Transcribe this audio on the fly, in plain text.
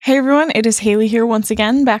Hey everyone, it is Haley here once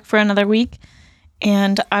again, back for another week,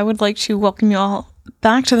 and I would like to welcome you all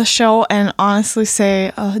back to the show and honestly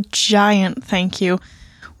say a giant thank you.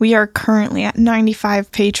 We are currently at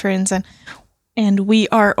 95 patrons, and we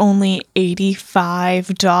are only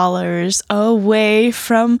 $85 away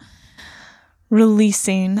from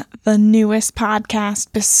releasing the newest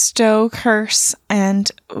podcast, Bestow Curse,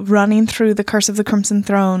 and running through the Curse of the Crimson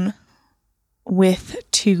Throne with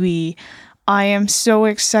Tui. I am so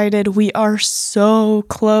excited. We are so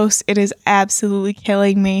close. It is absolutely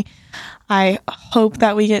killing me. I hope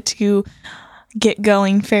that we get to get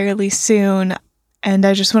going fairly soon. And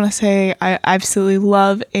I just want to say I absolutely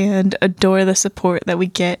love and adore the support that we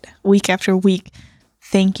get week after week.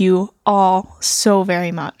 Thank you all so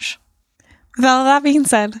very much. With all that being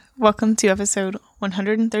said, welcome to episode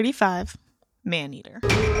 135, Maneater.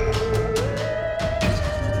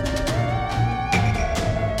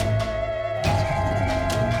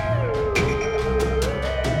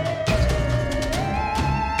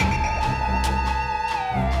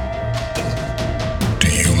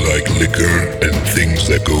 Like liquor and things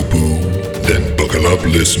that go boom? Then buckle up,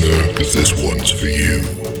 listener, because this one's for you.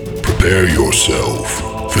 Prepare yourself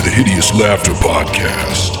for the Hideous Laughter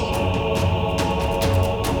Podcast.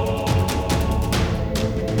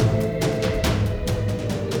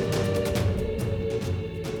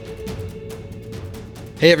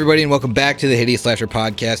 Hey everybody, and welcome back to the Hideous Laughter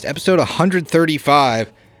Podcast, episode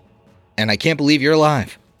 135, and I can't believe you're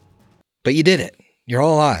alive. But you did it. You're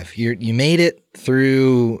all alive. You made it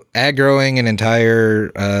through aggroing an entire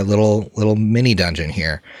little mini dungeon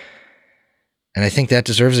here. And I think that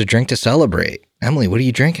deserves a drink to celebrate. Emily, what are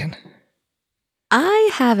you drinking? I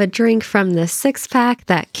have a drink from the six-pack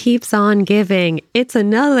that keeps on giving. It's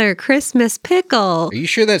another Christmas pickle. Are you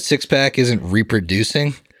sure that six-pack isn't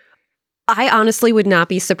reproducing? I honestly would not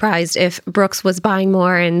be surprised if Brooks was buying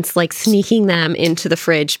more and sneaking them into the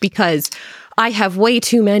fridge because I have way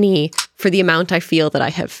too many for the amount I feel that I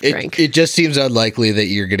have drank. It just seems unlikely that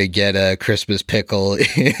you're going to get a Christmas pickle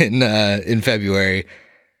in February.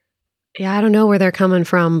 Yeah, I don't know where they're coming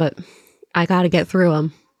from, but I got to get through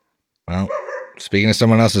them. Well, speaking of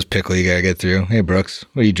someone else's pickle you got to get through. Hey, Brooks,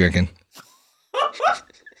 what are you drinking?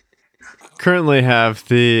 Currently have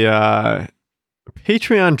the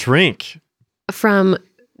Patreon drink. From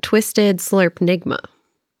Twisted Slurp Nigma.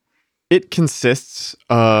 It consists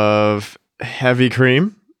of heavy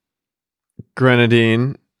cream,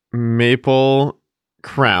 grenadine, maple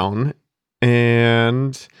crown,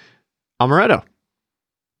 and amaretto.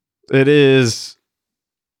 It is,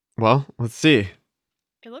 well, let's see.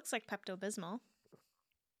 It looks like Pepto-Bismol.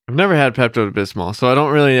 I've never had Pepto-Bismol, so I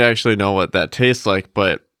don't really actually know what that tastes like,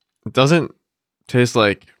 but it doesn't taste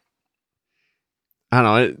like, I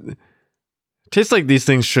don't know, it tastes like these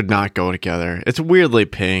things should not go together. It's weirdly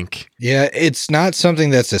pink. Yeah, it's not something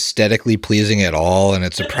that's aesthetically pleasing at all, and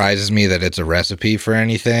it surprises me that it's a recipe for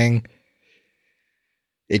anything.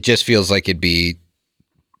 It just feels like it'd be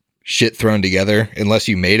shit thrown together, unless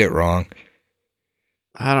you made it wrong.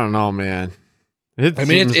 I don't know, man. It's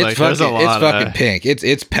fucking pink.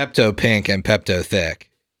 It's Pepto pink and Pepto thick.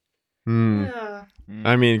 Yeah.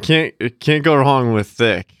 I mean, it can't go wrong with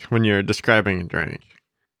thick when you're describing a drink.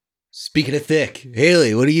 Speaking of thick,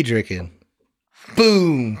 Haley, what are you drinking?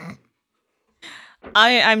 Boom.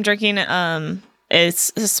 I'm drinking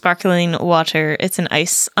it's sparkling water. It's an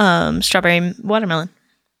ice strawberry watermelon.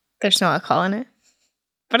 There's no alcohol in it,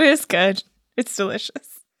 but it is good. It's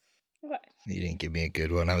delicious. What? You didn't give me a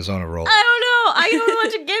good one. I was on a roll. I don't know. I don't know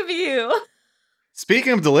what to give you.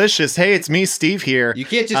 Speaking of delicious, hey, it's me, Steve here. You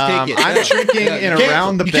can't just take it. I'm drinking in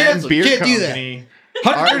Around the Bend Beer Company.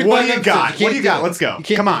 All right, what do you got? What do you got? Let's go.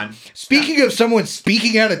 Come on. Speaking of someone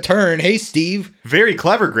speaking out of turn, hey, Steve. Very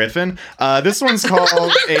clever, Griffin. This one's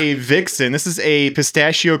called a Vixen. This is a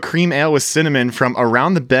pistachio cream ale with cinnamon from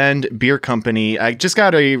Around the Bend Beer Company. I just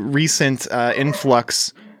got a recent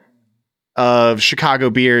influx of Chicago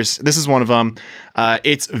beers. This is one of them.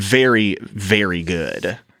 It's very, very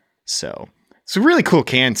good. So it's a really cool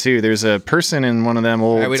can, too. There's a person in one of them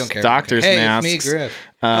old doctor's masks. Hey, it's me, Griff.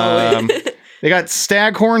 They got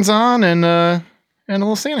stag horns on and a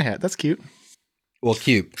little Santa hat. That's cute. Well,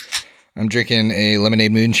 cute. I'm drinking a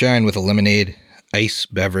lemonade moonshine with a lemonade ice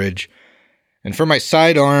beverage. And for my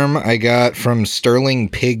sidearm, I got from Sterling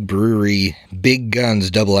Pig Brewery Big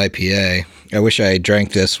Guns Double IPA. I wish I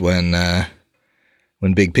drank this when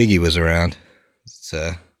Big Piggy was around. It's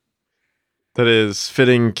That is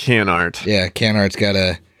fitting can art. Yeah, can art's got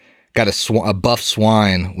a buff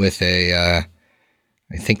swine with a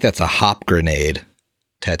I think that's a hop grenade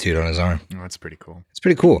tattooed on his arm. Oh, that's pretty cool. It's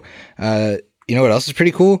pretty cool. you know what else is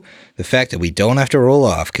pretty cool? The fact that we don't have to roll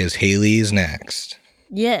off because Haley is next.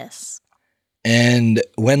 Yes. And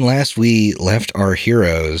when last we left our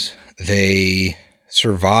heroes, they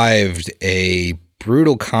survived a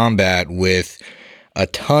brutal combat with a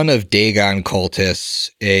ton of Dagon cultists,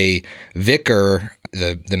 a vicar,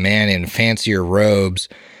 the man in fancier robes,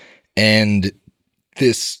 and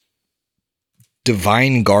this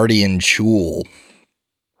divine guardian Chul.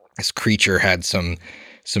 This creature had some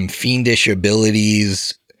fiendish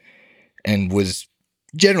abilities and was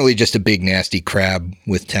generally just a big nasty crab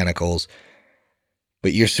with tentacles.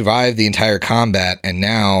 But you survived the entire combat, and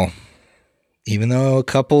now, even though a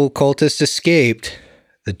couple cultists escaped,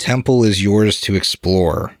 the temple is yours to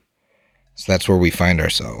explore. So that's where we find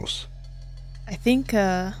ourselves. I think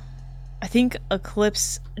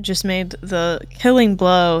Eclipse just made the killing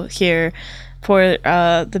blow here for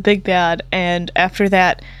the big bad, and after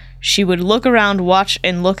that, she would look around, watch,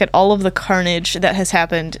 and look at all of the carnage that has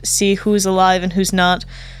happened, see who's alive and who's not,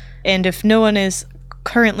 and if no one is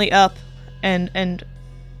currently up and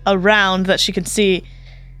around that she can see,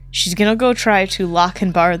 she's gonna go try to lock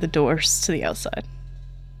and bar the doors to the outside.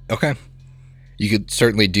 Okay. You could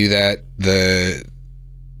certainly do that.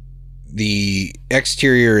 The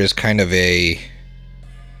exterior is kind of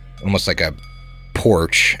almost like a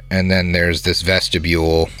porch, and then there's this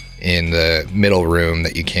vestibule in the middle room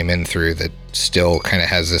that you came in through that still kind of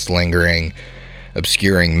has this lingering,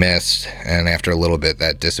 obscuring mist, and after a little bit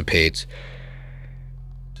that dissipates.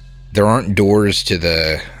 There aren't doors to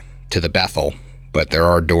the Bethel, but there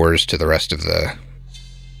are doors to the rest of the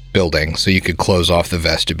building, so you could close off the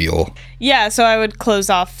vestibule. Yeah, so I would close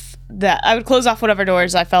off that. I would close off whatever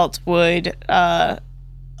doors I felt would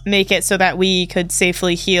make it so that we could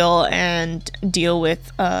safely heal and deal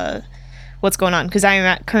with what's going on, because I am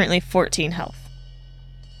at currently 14 health.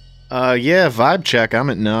 Yeah, vibe check. I'm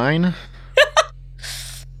at 9.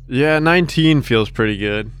 Yeah, 19 feels pretty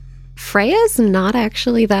good. Freya's not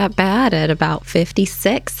actually that bad at about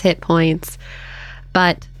 56 hit points,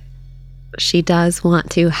 but she does want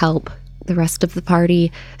to help the rest of the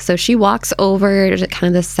party. So she walks over to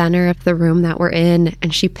kind of the center of the room that we're in,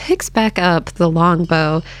 and she picks back up the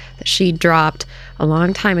longbow that she dropped a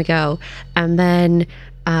long time ago. And then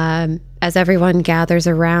as everyone gathers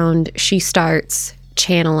around, she starts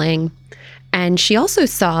channeling. And she also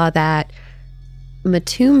saw that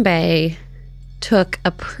Matumbe took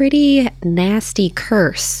a pretty nasty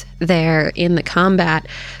curse there in the combat.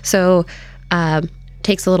 So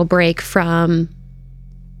takes a little break from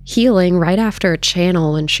healing right after a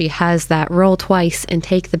channel, and she has that roll twice and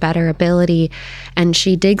take the better ability, and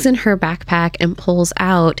she digs in her backpack and pulls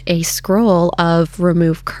out a scroll of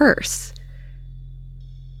remove curse.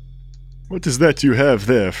 What is that you have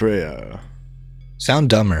there, Freya? Sound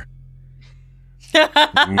dumber.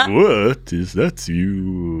 What is that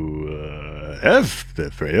you have there,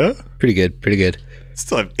 Freya? Pretty good.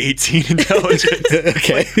 Still have 18 intelligence.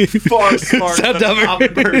 Okay. Far smarter Sound than a dumber.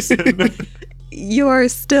 common person. You're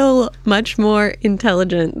still much more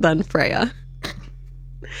intelligent than Freya.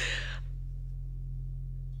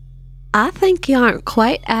 I think you aren't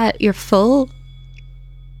quite at your full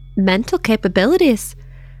mental capabilities.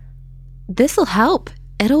 This'll help.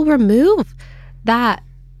 It'll remove that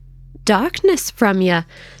darkness from you.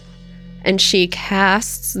 And she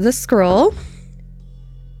casts the scroll.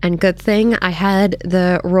 And good thing I had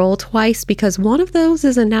the roll twice, because one of those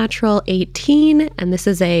is a natural 18, and this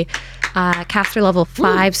is a caster level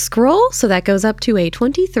 5 scroll, so that goes up to a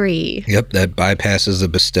 23. Yep, that bypasses the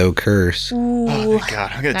bestow curse. Oh my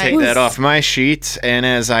god, I'm gonna take Nice. that off my sheet, and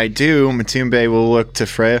as I do, Matumbe will look to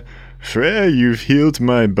Freya. Freya, you've healed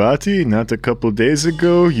my body not a couple days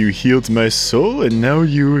ago, you healed my soul, and now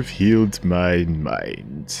you have healed my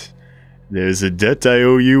mind. There's a debt I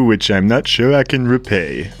owe you which I'm not sure I can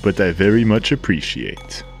repay, but I very much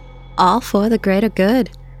appreciate. All for the greater good.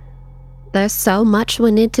 There's so much we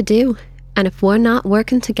need to do, and if we're not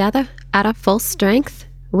working together at our full strength,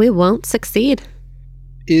 we won't succeed.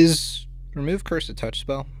 Is remove curse a touch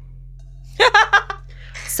spell?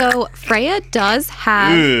 So Freya does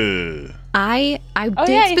have. Ugh. I Oh,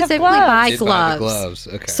 did yeah, you have specifically gloves. buy Did buy gloves, the gloves.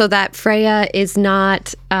 Okay. so that Freya is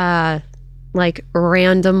not like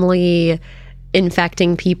randomly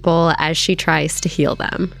infecting people as she tries to heal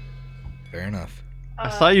them. Fair enough. I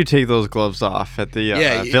saw you take those gloves off at the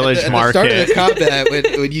village at market. The start of the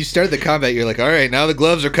combat, when you start the combat, you're like, all right, now the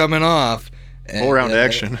gloves are coming off. And, Full round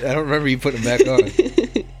action. I don't remember you putting them back on.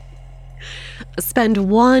 Spend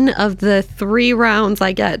one of the 3 rounds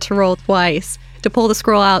I get to roll twice to pull the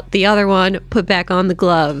scroll out, the other one, put back on the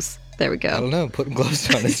gloves. There we I go. don't know. Putting gloves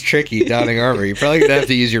on is tricky. Donning armor. You're probably going to have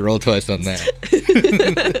to use your roll twice on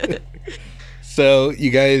that. So you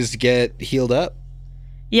guys get healed up?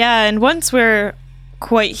 Yeah, and once we're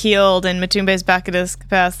quite healed and Matumbe's back at his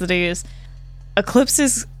capacities, Eclipse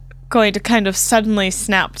is going to kind of suddenly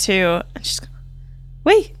snap to and just go,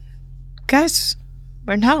 wait, guys,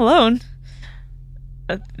 we're not alone.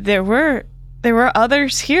 There were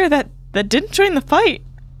others here that didn't join the fight.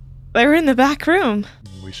 They were in the back room.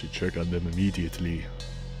 We should check on them immediately.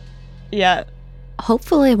 Yeah.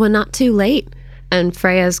 Hopefully we're not too late. And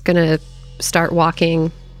Freya's gonna start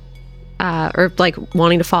walking, or like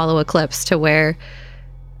wanting to follow Eclipse to where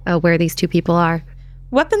these two people are.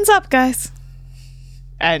 Weapons up, guys.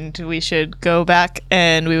 And we should go back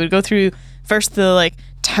and we would go through first the like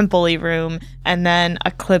temple-y room, and then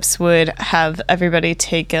Eclipse would have everybody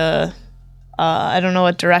take a I don't know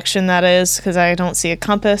what direction that is because I don't see a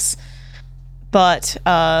compass, but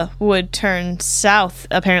would turn south.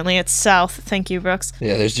 Apparently it's south. Thank you, Brooks.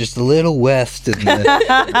 Yeah, there's just a little west in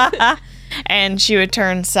the... And she would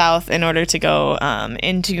turn south in order to go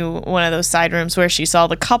into one of those side rooms where she saw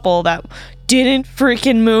the couple that didn't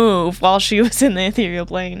freaking move while she was in the ethereal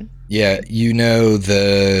plane. Yeah, you know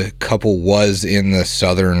the couple was in the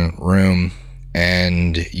southern room,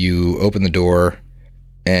 and you open the door,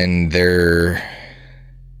 and they're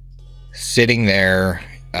sitting there,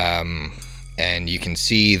 and you can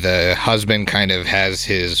see the husband kind of has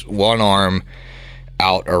his one arm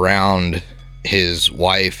out around his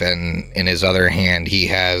wife, and in his other hand he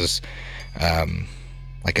has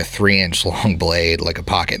like a 3-inch long blade, like a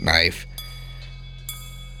pocket knife.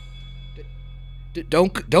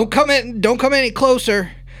 Don't come any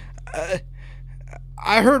closer.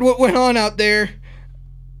 I heard what went on out there.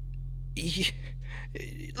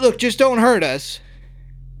 Look, just don't hurt us.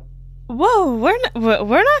 Whoa,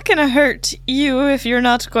 we're not gonna hurt you if you're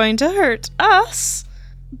not going to hurt us.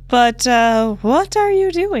 But what are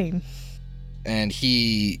you doing? And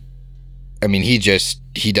he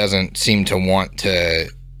doesn't seem to want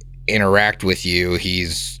to interact with you.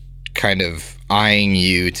 He's kind of eyeing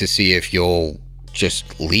you to see if you'll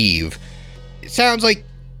just leave. It sounds like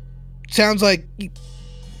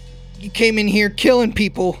you came in here killing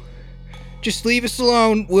people. Just leave us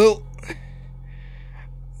alone.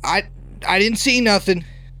 I didn't see nothing.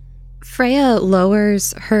 Freya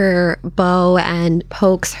lowers her bow and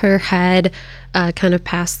pokes her head kind of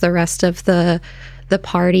past the rest of the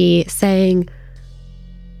party, saying,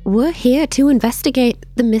 "We're here to investigate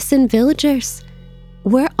the missing villagers.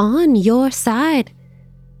 We're on your side.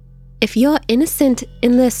 If you're innocent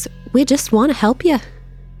in this, we just want to help you."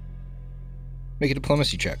 Make a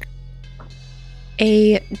diplomacy check.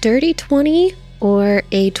 A dirty 20 or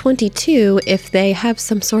a 22 if they have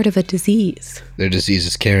some sort of a disease. Their disease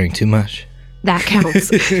is carrying too much. That counts.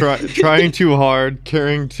 Trying too hard,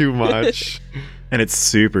 caring too much. And it's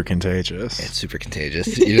super contagious. It's super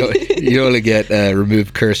contagious. You only get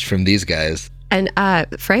removed curse from these guys. And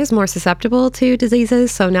Freya's more susceptible to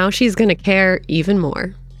diseases, so now she's going to care even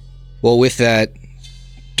more. Well, with that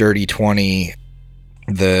dirty 20,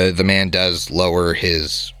 the man does lower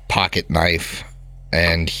his pocket knife,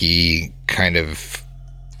 and he kind of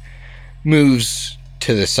moves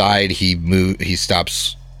to the side. He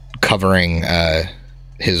stops covering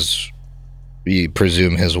you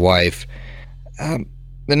presume his wife.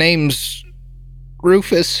 The name's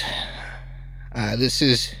Rufus. This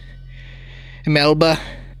is Melba.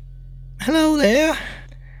 Hello there.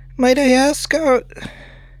 Might I ask,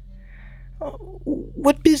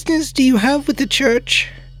 what business do you have with the church?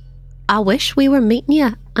 I wish we were meeting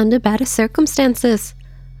you under better circumstances.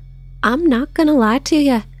 I'm not gonna lie to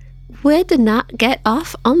you. We did not get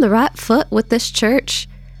off on the right foot with this church.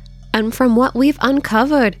 And from what we've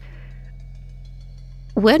uncovered,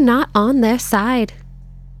 we're not on their side.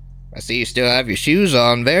 I see you still have your shoes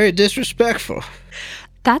on. Very disrespectful.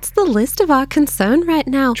 That's the least of our concern right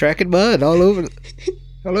now. Tracking mud all over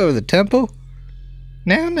the temple.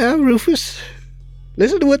 Now, Rufus.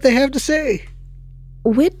 Listen to what they have to say.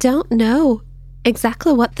 We don't know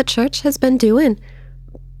exactly what the church has been doing,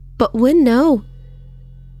 but we know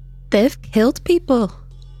they've killed people.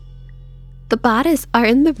 The bodies are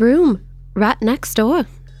in the room right next door.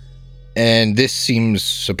 And this seems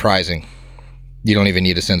surprising. You don't even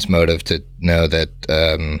need a sense motive to know that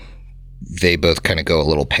they both kind of go a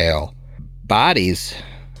little pale. Bodies?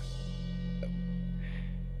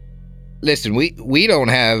 Listen, we don't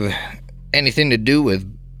have anything to do with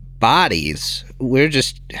bodies. We're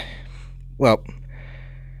just, well,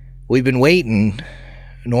 we've been waiting.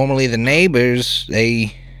 Normally the neighbors,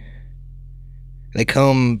 they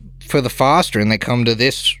come for the fostering. They come to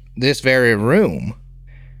this very room.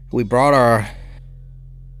 We brought our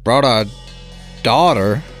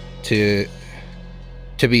daughter to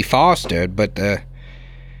to be fostered, but the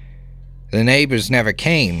neighbors never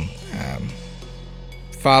came.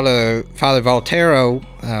 Father Voltaire,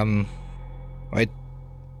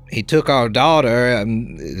 he took our daughter.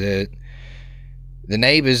 The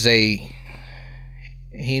neighbors, he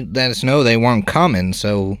let us know they weren't coming,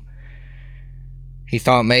 so he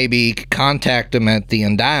thought maybe he could contact them at the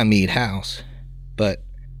Undiamede house. But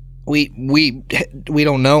we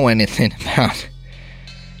don't know anything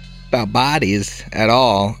about bodies at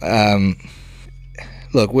all.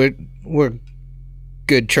 Look, we're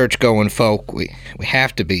good church-going folk. We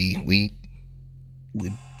have to be. We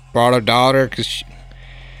brought our daughter because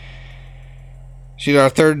she's our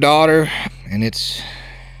third daughter, and it's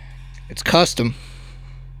custom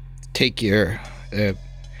to take your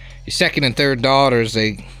second and third daughters.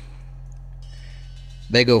 They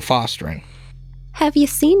go fostering. Have you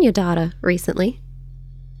seen your daughter recently?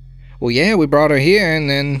 Well, yeah, we brought her here, and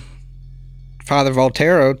then Father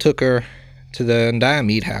Voltaire took her to the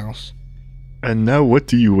Undiamede house. And now what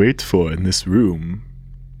do you wait for in this room?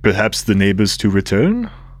 Perhaps the neighbors to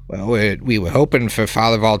return? Well, we were hoping for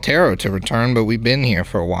Father Voltaire to return, but we've been here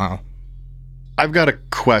for a while. I've got a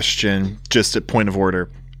question, just a point of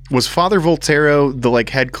order. Was Father Voltaire the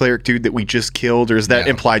head cleric dude that we just killed, or is that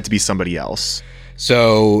implied to be somebody else?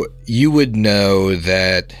 So you would know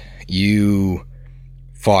that you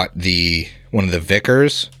fought one of the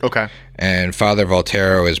vicars. Okay. And Father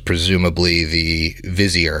Voltaire is presumably the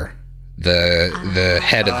vizier, the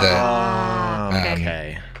head of the.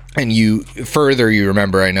 Okay. And you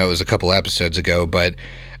remember, I know it was a couple episodes ago, but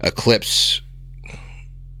Eclipse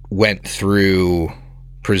went through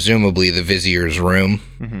presumably the vizier's room,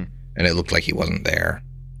 and it looked like he wasn't there.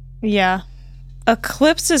 Yeah.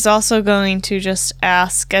 Eclipse is also going to just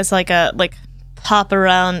ask as pop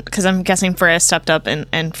around, because I'm guessing Freya stepped up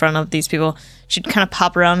in front of these people. She'd kind of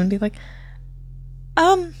pop around and be like,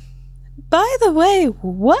 by the way,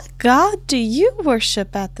 what god do you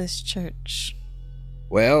worship at this church?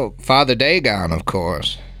 Well, Father Dagon, of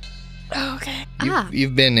course. Okay.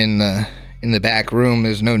 You've been in the back room.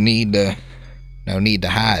 There's no need to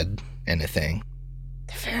hide anything.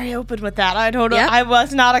 They're very open with that. I don't know. Yep. I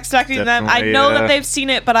was not expecting them. I Definitely, know that they've seen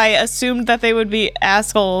it, but I assumed that they would be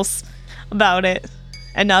assholes about it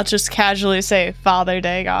and not just casually say Father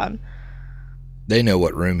Dagon. They know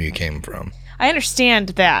what room you came from. I understand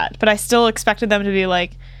that, but I still expected them to be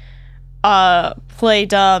play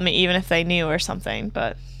dumb even if they knew or something,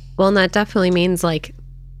 but... Well, and that definitely means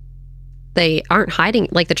they aren't hiding,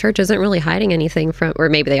 the church isn't really hiding anything from, or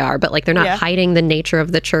maybe they are, but they're not hiding the nature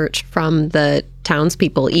of the church from the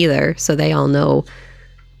townspeople either, so they all know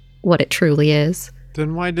what it truly is.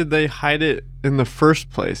 Then why did they hide it in the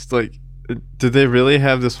first place? Did they really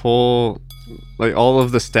have this whole, all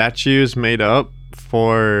of the statues made up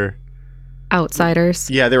for... Outsiders?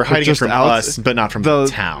 Yeah, they were hiding it just from us, but not from the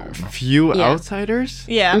town. Few Yeah. outsiders?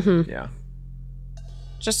 Yeah. Mm-hmm. Yeah.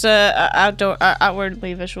 Just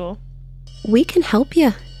outwardly visual. We can help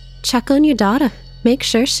you. Check on your daughter. Make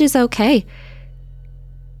sure she's okay.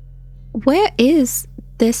 Where is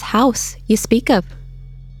this house you speak of?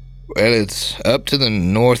 Well, it's up to the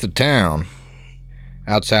north of town.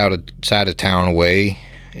 Outside of town away.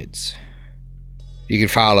 You can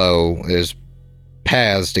follow, there's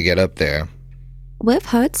paths to get up there. We've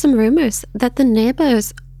heard some rumors that the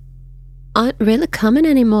neighbors aren't really coming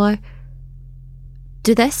anymore.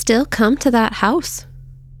 Do they still come to that house?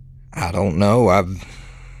 I don't know. I've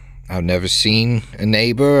never seen a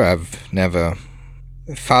neighbor.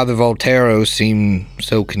 Father Voltaire seemed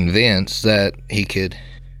so convinced that he could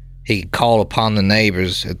call upon the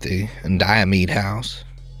neighbors at the Undiamede house.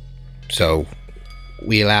 So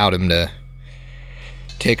we allowed him to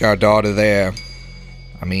take our daughter there.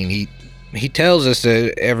 I mean, he tells us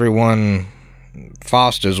that everyone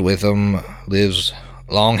fosters with him lives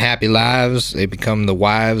long, happy lives. They become the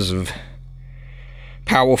wives of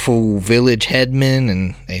powerful village headmen,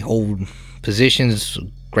 and they hold positions of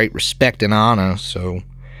great respect and honor. So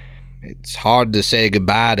it's hard to say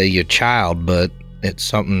goodbye to your child, but it's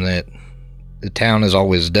something that the town has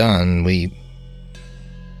always done.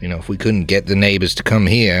 If we couldn't get the neighbors to come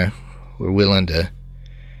here, we're willing to.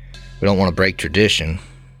 We don't want to break tradition.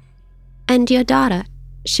 And your daughter,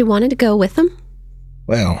 she wanted to go with them?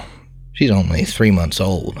 Well, she's only 3 months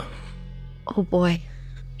old. Oh boy.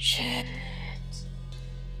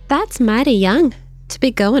 That's mighty young to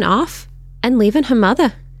be going off and leaving her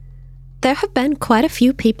mother. There have been quite a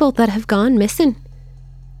few people that have gone missing.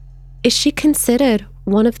 Is she considered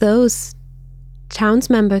one of those town's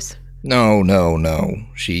members? No.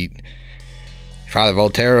 Father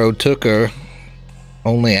Voltaire took her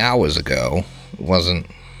only hours ago.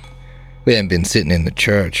 It We haven't been sitting in the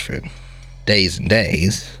church for days and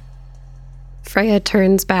days. Freya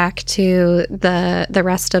turns back to the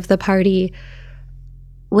rest of the party.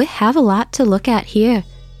 We have a lot to look at here.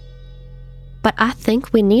 But I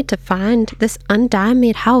think we need to find this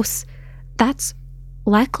undiamond house. That's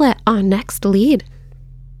likely our next lead.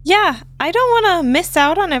 Yeah, I don't want to miss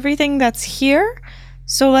out on everything that's here.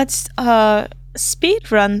 So let's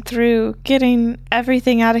speed run through getting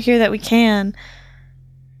everything out of here that we can.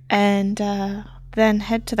 And then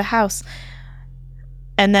head to the house.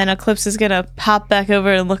 And then Eclipse is going to pop back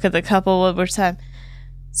over and look at the couple one more time.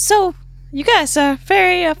 So, you guys are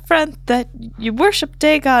very upfront that you worship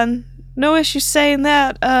Dagon. No issue saying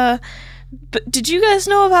that. But did you guys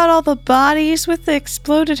know about all the bodies with the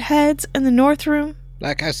exploded heads in the north room?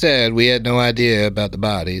 Like I said, we had no idea about the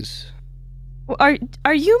bodies. Are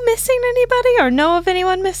you missing anybody or know of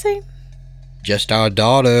anyone missing? Just our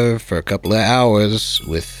daughter for a couple of hours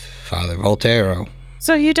with Father Voltero.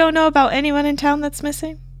 So you don't know about anyone in town that's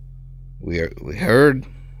missing? We heard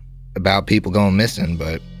about people going missing,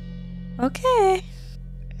 but... Okay.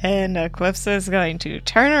 And Eclipse is going to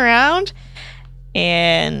turn around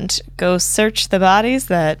and go search the bodies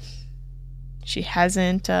that she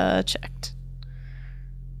hasn't checked.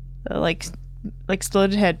 The,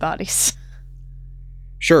 exploded head bodies.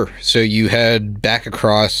 Sure. So you head back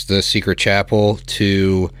across the secret chapel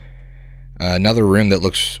to another room that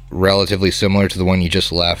looks relatively similar to the one you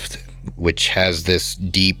just left, which has this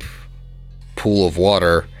deep pool of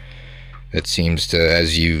water that seems to,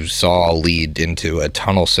 as you saw, lead into a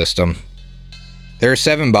tunnel system. There are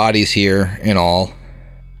 7 bodies here in all.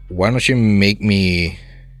 Why don't you make me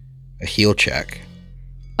a heal check?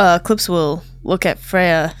 Eclipse will look at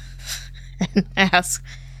Freya and ask,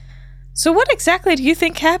 so what exactly do you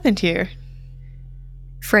think happened here?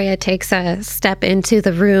 Freya takes a step into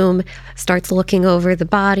the room, starts looking over the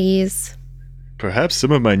bodies. Perhaps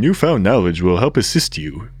some of my newfound knowledge will help assist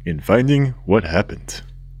you in finding what happened.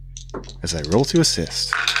 As I roll to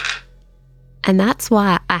assist. And that's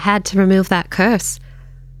why I had to remove that curse.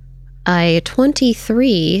 A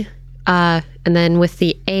 23, and then with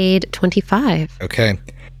the aid, 25. Okay.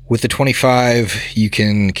 With the 25, you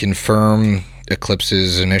can confirm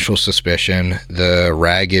Eclipse's initial suspicion. The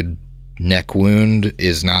ragged neck wound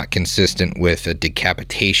is not consistent with a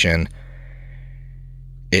decapitation.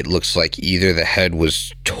 It looks like either the head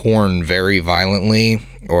was torn very violently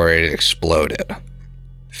or it exploded.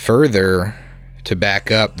 Further, to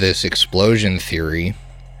back up this explosion theory,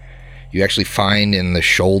 you actually find in the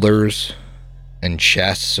shoulders and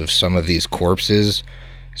chests of some of these corpses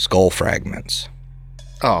skull fragments.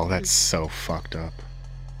 Oh, that's so fucked up.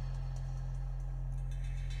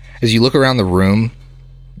 As you look around the room,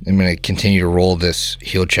 I'm going to continue to roll this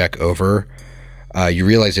heal check over. You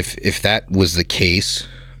realize if that was the case,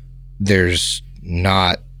 there's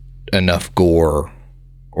not enough gore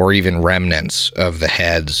or even remnants of the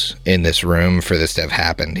heads in this room for this to have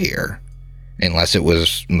happened here. Unless it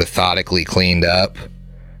was methodically cleaned up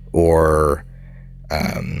or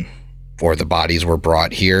the bodies were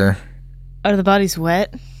brought here. Are the bodies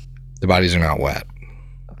wet? The bodies are not wet.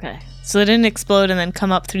 Okay. So they didn't explode and then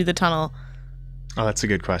come up through the tunnel. Oh, that's a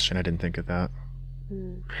good question. I didn't think of that.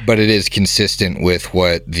 But it is consistent with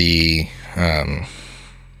what the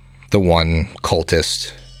one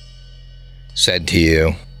cultist said to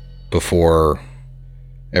you before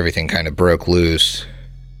everything kind of broke loose.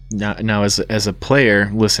 Now, as a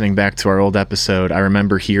player, listening back to our old episode, I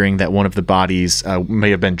remember hearing that one of the bodies may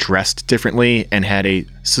have been dressed differently and had a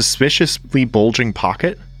suspiciously bulging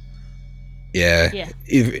pocket. Yeah.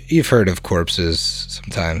 You've heard of corpses.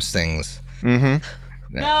 Sometimes things. Mm-hmm.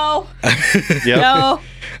 No. Yep.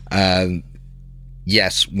 No.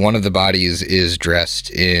 Yes, one of the bodies is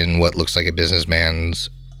dressed in what looks like a businessman's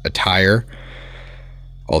attire,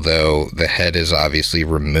 although the head is obviously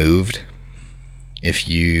removed. If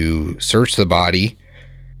you search the body,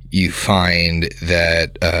 you find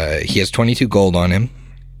that he has 22 gold on him,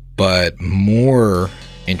 but more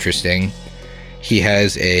interesting, he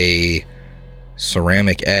has a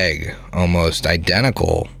ceramic egg almost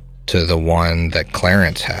identical to the one that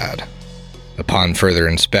Clarence had. Upon further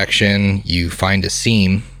inspection, you find a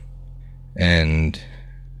seam, and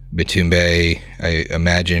Bitumbe, I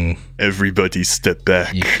imagine... Everybody step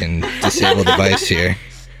back. You can disable the device here.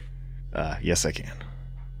 Yes, I can.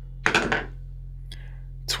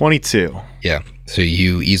 22. Yeah, so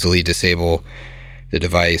you easily disable the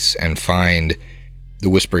device and find the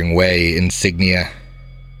Whispering Way insignia,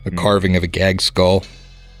 a carving of a gag skull.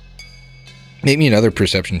 Make me another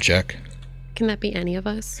perception check. Can that be any of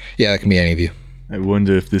us? Yeah, that can be any of you. I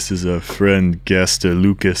wonder if this is a friend, guest, or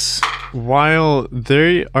Lucas. While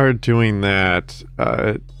they are doing that,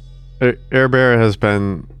 Air Bear has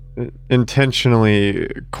been intentionally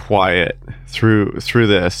quiet through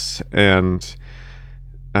this, and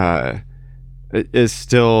is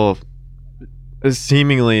still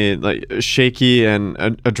seemingly like shaky and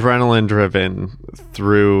adrenaline driven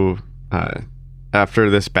through after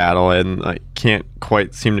this battle, and like can't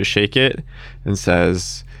quite seem to shake it, and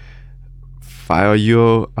says, "While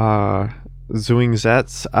you are doing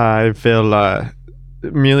that, I will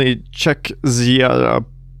merely check the other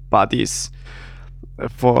bodies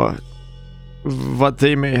for what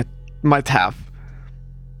they might have."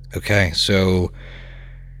 Okay, so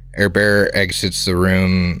Air Bear exits the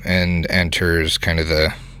room and enters kind of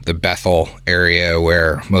the Bethel area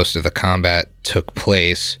where most of the combat took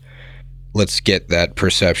place. Let's get that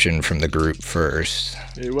perception from the group first.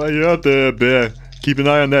 Hey, while you're out there, Bear, keep an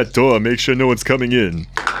eye on that door. Make sure no one's coming in.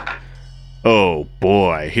 Oh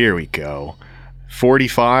boy, here we go.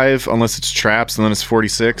 45, unless it's traps, and then it's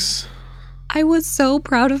 46. I was so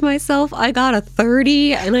proud of myself. I got a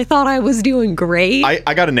 30, and I thought I was doing great.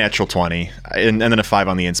 I got a natural 20, and then a 5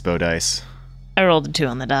 on the inspo dice. I rolled a 2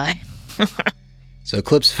 on the die. So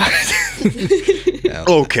Eclipse 5. No.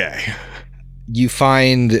 Okay. You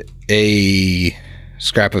find a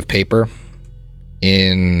scrap of paper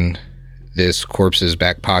in this corpse's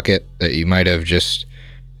back pocket that you might have just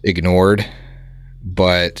ignored,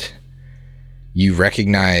 but you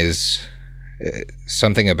recognize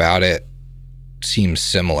something about it seems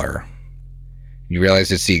similar. You realize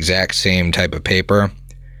it's the exact same type of paper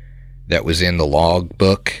that was in the log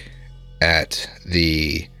book at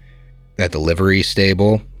the livery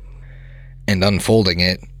stable, and unfolding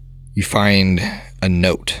it, you find a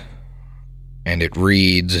note, and it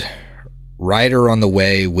reads, "Rider on the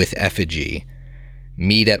way with effigy.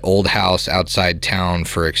 Meet at old house outside town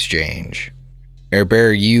for exchange." Air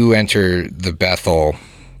Bear, you enter the Bethel,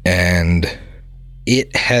 and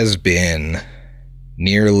it has been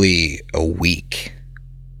nearly a week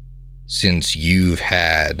since you've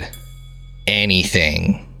had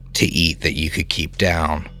anything to eat that you could keep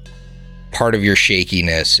down. Part of your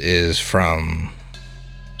shakiness is from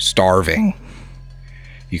starving.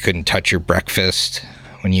 You couldn't touch your breakfast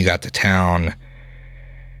when you got to town.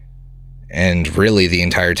 And really, the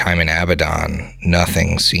entire time in Abaddon,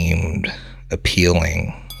 nothing seemed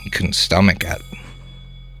appealing. You couldn't stomach it.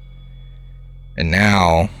 And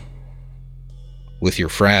now, with your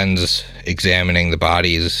friends examining the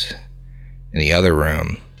bodies in the other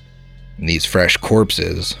room, and these fresh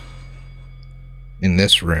corpses in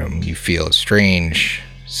this room, you feel a strange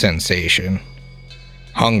sensation.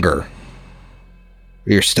 Hunger.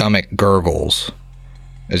 Your stomach gurgles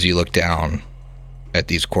as you look down at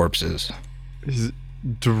these corpses. He's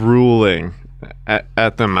drooling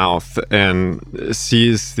at the mouth and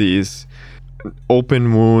sees these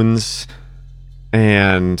open wounds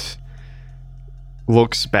and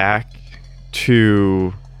looks back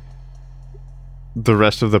to the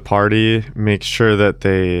rest of the party, makes sure that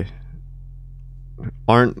they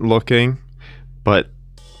aren't looking, but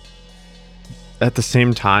at the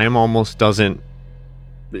same time almost doesn't,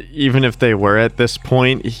 even if they were at this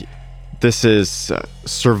point, this is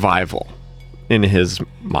survival in his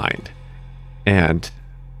mind, and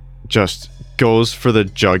just goes for the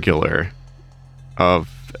jugular of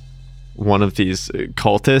one of these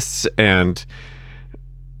cultists, and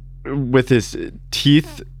with his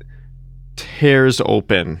teeth tears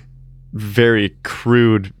open very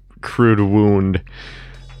crude wound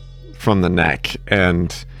from the neck,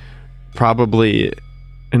 and probably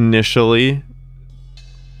initially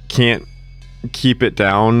can't keep it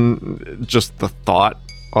down. Just the thought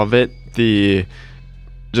of it, the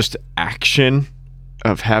just action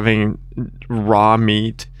of having raw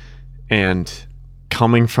meat and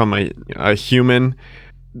coming from a human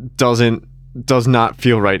does not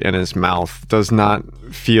feel right in his mouth, does not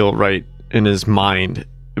feel right in his mind.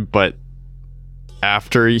 But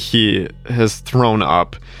after he has thrown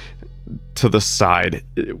up to the side,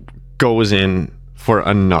 it goes in for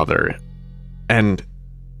another, and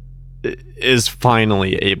is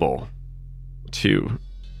finally able to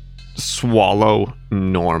swallow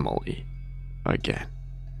normally again.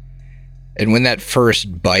 And when that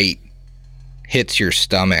first bite hits your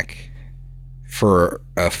stomach, for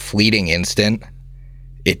a fleeting instant,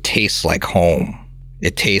 it tastes like home.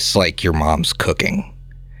 It tastes like your mom's cooking.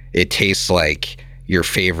 It tastes like your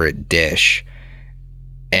favorite dish.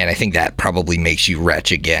 And I think that probably makes you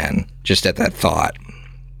retch again, just at that thought.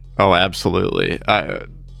 Oh, absolutely.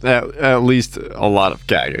 At least a lot of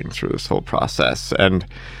gagging through this whole process, and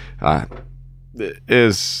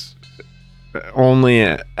is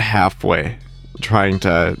only halfway, trying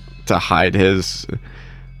to hide his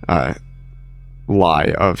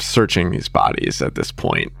lie of searching these bodies at this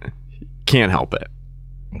point. Can't help it.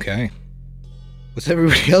 Okay. What's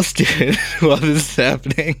everybody else doing while this is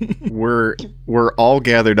happening? We're all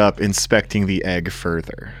gathered up inspecting the egg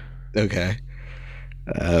further. Okay.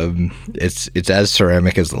 It's as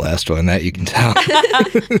ceramic as the last one, that you can tell.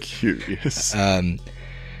 Curious.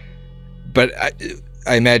 But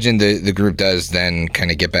I imagine the group does then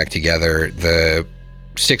kind of get back together. The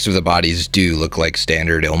 6 of the bodies do look like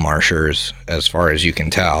standard Ilmarshers, as far as you can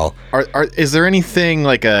tell. Is there anything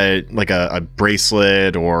like a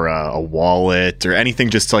bracelet or a wallet or anything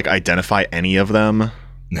just to like identify any of them?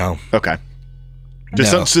 No. Okay.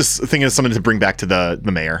 Just thinking of something to bring back to the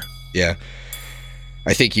mayor. Yeah.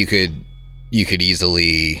 I think you could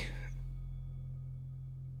easily,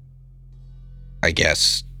 I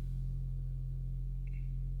guess.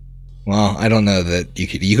 Well, I don't know that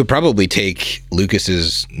you could probably take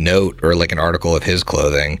Lucas's note or like an article of his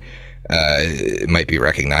clothing. It might be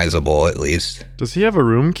recognizable at least. Does he have a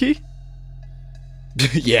room key?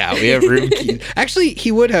 Yeah, we have room keys. Actually,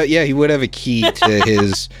 he would have a key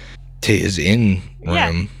to his inn room.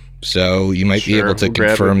 Yeah. So you might be able to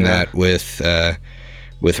confirm that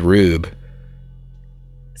with Rube.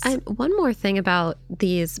 One more thing about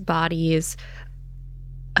these bodies,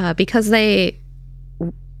 because they,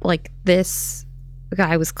 like, this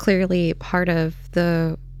guy was clearly part of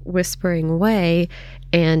the Whispering Way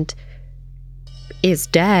and is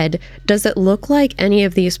dead. Does it look like any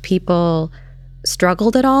of these people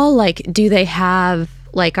struggled at all? Like, do they have,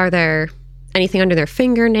 like, are there anything under their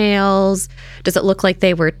fingernails? Does it look like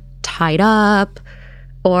they were tied up?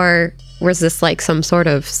 Or was this like some sort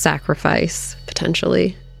of sacrifice,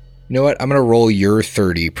 potentially? You know what? I'm going to roll your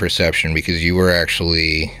 30 perception because you were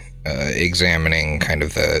actually examining kind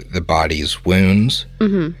of the body's wounds.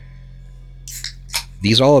 Mm-hmm.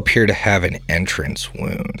 These all appear to have an entrance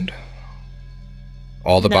wound.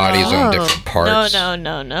 All the bodies on different parts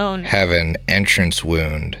No. have an entrance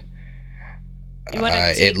wound. You want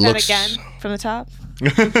to take that again from the top?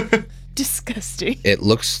 Disgusting. It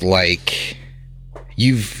looks like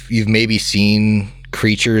you've maybe seen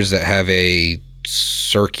creatures that have a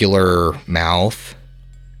circular mouth.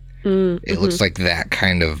 It looks like that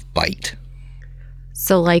kind of bite.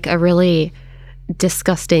 So like a really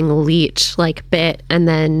disgusting leech like bit and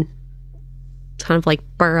then kind of like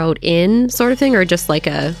burrowed in sort of thing, or just like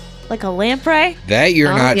a lamprey? That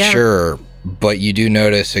you're not yeah. sure, but you do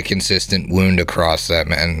notice a consistent wound across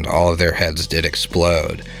them and all of their heads did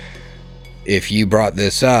explode. If you brought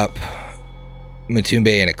this up,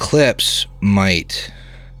 Matumbe and Eclipse might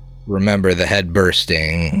remember the head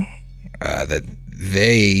bursting that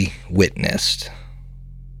they witnessed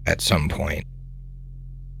at some point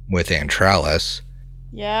with Antralis.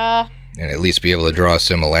 Yeah. And at least be able to draw a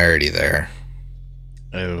similarity there.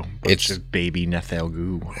 Oh, It's just baby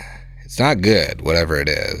Nethelgoo. It's not good, whatever it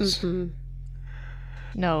is. Mm-hmm.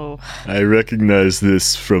 No. I recognize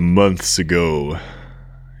this from months ago.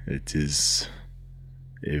 It is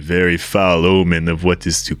a very foul omen of what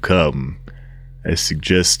is to come. I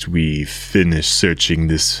suggest we finish searching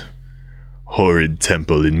this horrid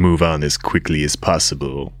temple and move on as quickly as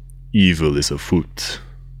possible. Evil is afoot.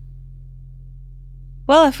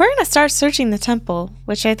 Well, if we're going to start searching the temple,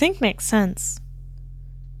 which I think makes sense,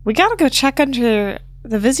 we got to go check under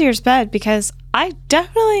the vizier's bed because I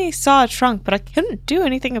definitely saw a trunk, but I couldn't do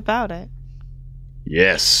anything about it.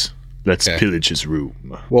 Yes, let's Okay. pillage his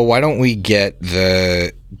room. Well, why don't we get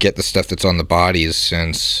the stuff that's on the bodies,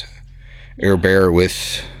 since Airbear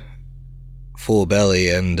with full belly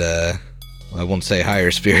and I won't say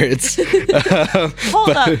higher spirits. Hold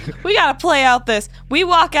up. We got to play out this. We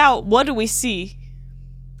walk out. What do we see?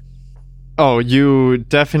 Oh, you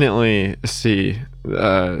definitely see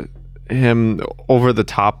him over the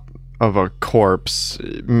top of a corpse,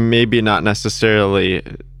 maybe not necessarily,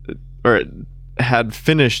 or he had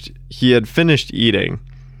finished eating,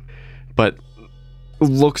 but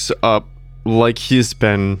looks up like he's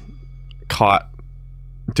been caught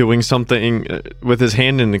doing something with his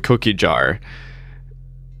hand in the cookie jar,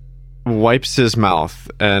 wipes his mouth,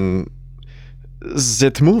 and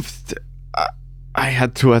it moved. I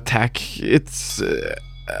had to attack it.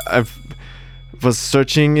 I was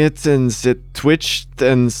searching it and it twitched,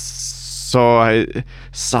 and so I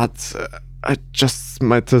thought I just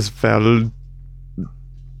might as well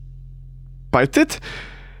bite it.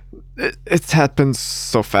 It happened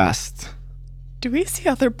so fast. Do we see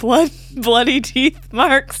other bloody teeth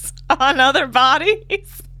marks on other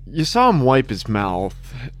bodies? You saw him wipe his mouth.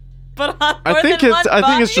 But on I think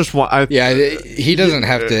it's just one. Yeah, he doesn't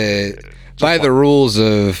have to By the rules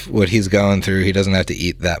of what he's going through, he doesn't have to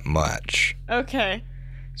eat that much. Okay.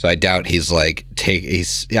 So I doubt he's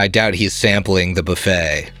I doubt he's sampling the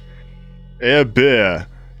buffet. Air Bear,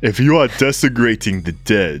 if you are desecrating the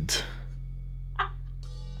dead,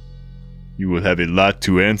 you will have a lot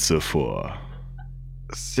to answer for.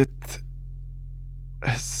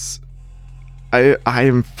 I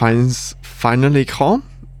am finally calm.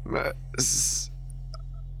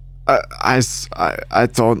 I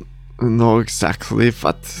don't know exactly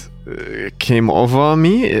what came over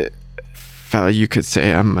me. Well, you could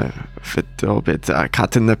say I'm a little bit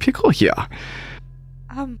caught in the pickle here.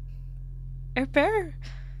 Air Bear,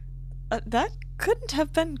 that couldn't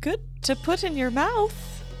have been good to put in your mouth.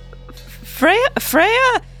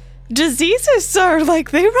 Freya, diseases are they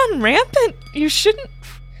run rampant. You shouldn't.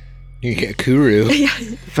 You get Kuru.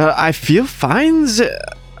 Well, I feel fine.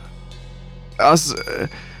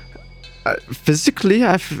 Physically,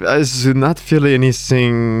 I do not feel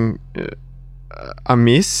anything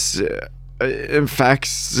amiss. In fact,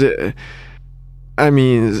 I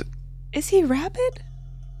mean... Is he rabid?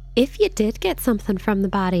 If you did get something from the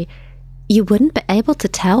body, you wouldn't be able to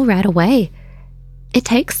tell right away. It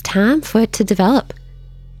takes time for it to develop.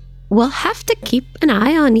 We'll have to keep an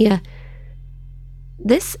eye on you.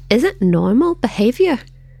 This isn't normal behavior.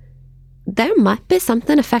 There might be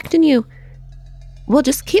something affecting you. We'll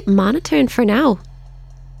just keep monitoring for now.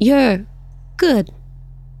 You're good,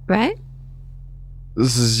 right?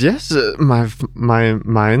 Yes, my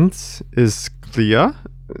mind is clear.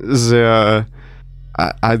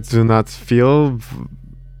 I do not feel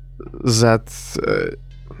that.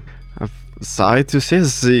 Sorry to say,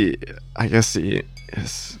 the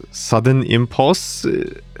sudden impulse.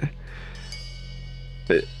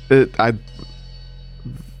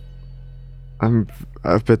 I'm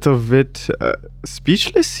a bit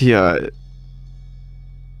speechless here.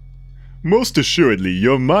 Most assuredly,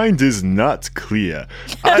 your mind is not clear.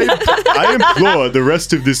 I implore the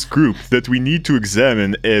rest of this group that we need to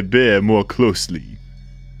examine Air Bear more closely.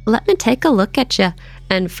 Let me take a look at you.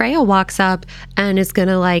 And Freya walks up and is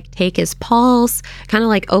gonna take his pulse, kind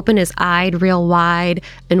of open his eye real wide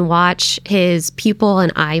and watch his pupil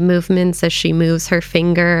and eye movements as she moves her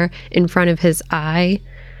finger in front of his eye.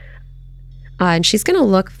 And she's gonna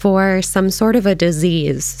look for some sort of a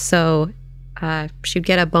disease. So she'd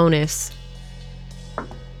get a bonus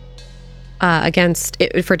against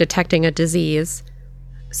it for detecting a disease.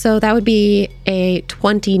 So that would be a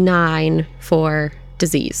 29 for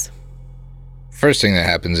disease. First thing that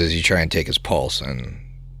happens is you try and take his pulse, and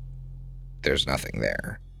there's nothing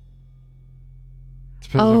there.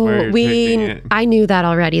 Depends on where you're taking it. I knew that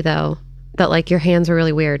already, though. That your hands are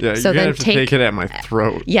really weird. Yeah, so you're then gonna have to take it at my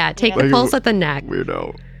throat. Yeah, take the pulse at the neck.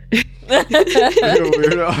 Weirdo.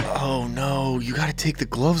 Weirdo. Oh no, you gotta take the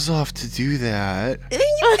gloves off to do that.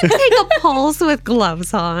 You can take a pulse with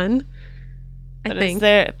gloves on. I think.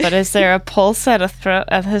 Is there a pulse at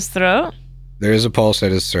his throat? There is a pulse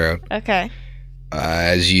at his throat. Okay.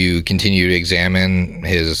 As you continue to examine,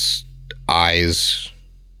 his eyes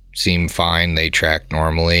seem fine. They track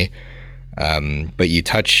normally. But you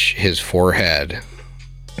touch his forehead,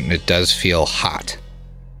 and it does feel hot.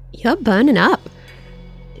 You're burning up.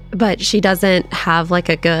 But she doesn't have a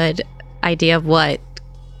good idea of what.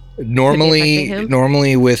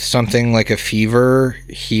 Normally with something like a fever,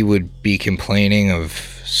 he would be complaining of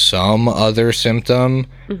some other symptom.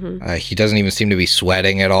 Mm-hmm. He doesn't even seem to be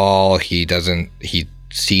sweating at all. He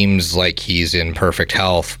seems like he's in perfect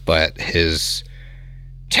health, but his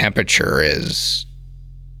temperature is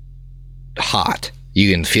hot.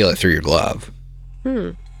 You can feel it through your glove.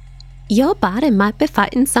 Your body might be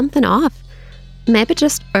fighting something off. Maybe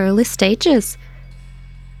just early stages.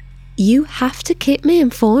 You have to keep me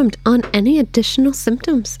informed on any additional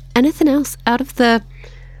symptoms. Anything else out of the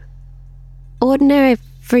ordinary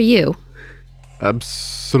for you.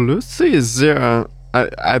 Absolutely.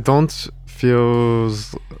 I don't feel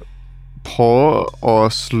poor or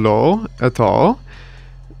slow at all.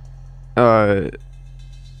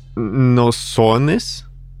 No soreness.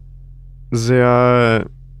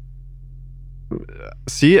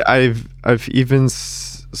 See, I've even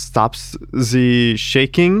stopped the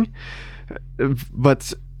shaking,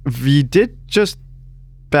 but we did just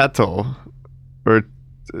battle, or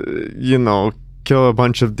kill a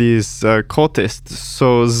bunch of these cultists.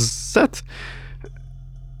 So that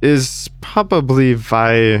is probably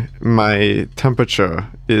why my temperature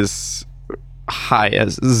is high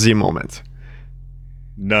at the moment.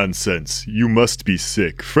 Nonsense. You must be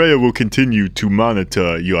sick. Freya will continue to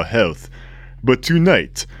monitor your health. But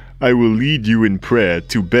tonight, I will lead you in prayer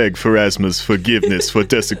to beg Pharasma's forgiveness for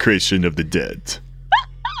desecration of the dead.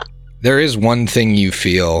 There is one thing you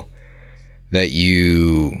feel that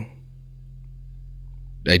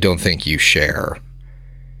I don't think you share.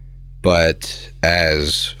 But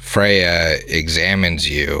as Freya examines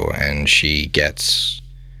you and she gets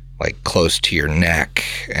like close to your neck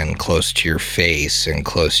and close to your face and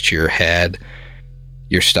close to your head,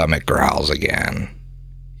 your stomach growls again.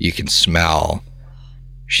 You can smell.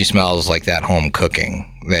 She smells like that home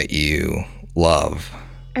cooking that you love.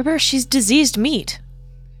 Eber, she's diseased meat.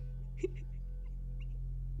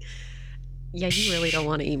 Yeah, you really don't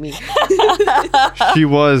want to eat me. She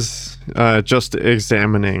was just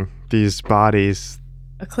examining these bodies.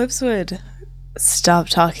 Eclipse would stop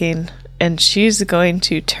talking, and she's going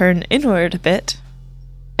to turn inward a bit,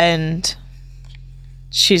 and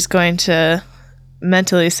she's going to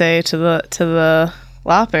mentally say to the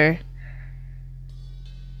Lopper,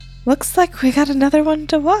 "Looks like we got another one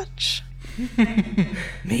to watch."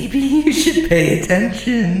 Maybe you should pay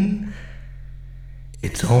attention.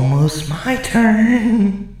 It's almost my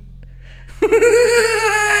turn.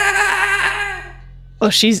 Well,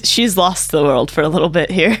 she's lost the world for a little bit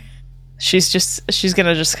here. She's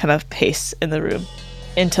gonna just kind of pace in the room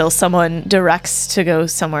until someone directs to go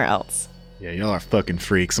somewhere else. Yeah, y'all are fucking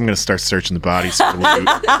freaks. I'm gonna start searching the bodies for loot.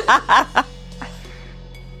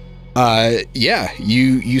 Yeah,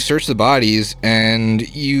 you search the bodies and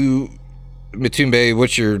Matumbe,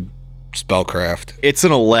 what's your spellcraft? It's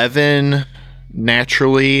an 11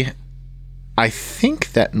 naturally. I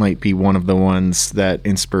think that might be one of the ones that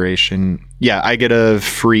inspiration. Yeah, I get a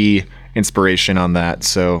free inspiration on that,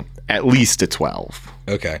 so at least a 12.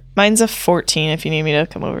 Okay. Mine's a 14 if you need me to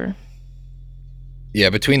come over. Yeah,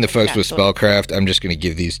 between the folks with spellcraft, I'm just going to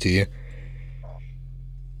give these to you.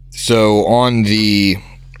 So on the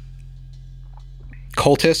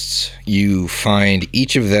cultists, you find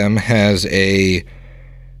each of them has a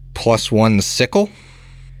 +1 sickle,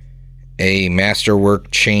 a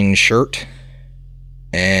masterwork chain shirt,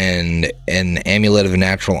 and an amulet of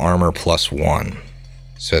natural armor +1.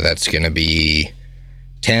 So that's going to be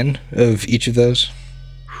 10 of each of those.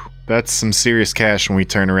 That's some serious cash when we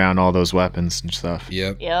turn around all those weapons and stuff.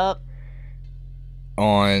 Yep. Yep.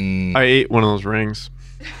 On I ate one of those rings.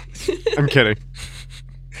 I'm kidding.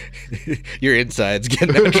 your insides get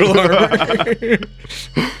natural armor.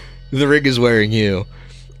 The ring is wearing you.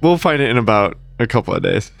 We'll find it in about a couple of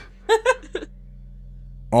days.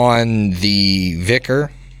 On the vicar,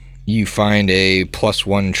 you find a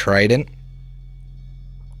 +1 trident,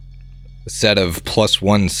 a set of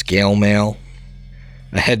 +1 scale mail,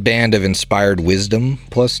 a headband of inspired wisdom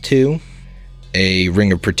 +2, a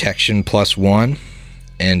ring of protection +1,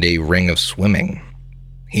 and a ring of swimming.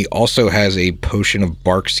 He also has a potion of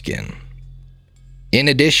bark skin. In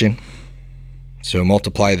addition, so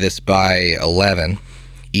multiply this by 11,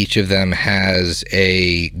 each of them has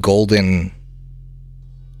a golden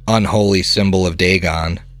unholy symbol of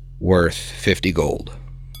Dagon worth 50 gold.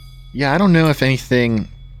 Yeah, I don't know if anything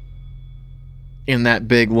in that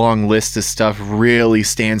big long list of stuff really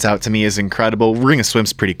stands out to me as incredible. Ring of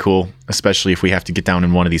Swim's pretty cool, especially if we have to get down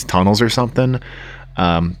in one of these tunnels or something.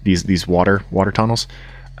 These water tunnels.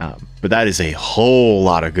 But that is a whole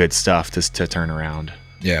lot of good stuff to turn around.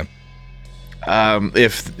 Yeah.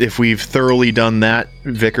 If we've thoroughly done that,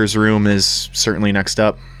 Vicar's room is certainly next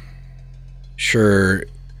up. Sure.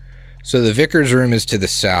 So the vicar's room is to the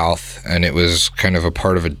south, and it was kind of a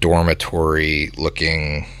part of a dormitory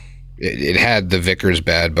looking. It had the vicar's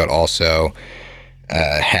bed, but also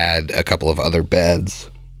had a couple of other beds.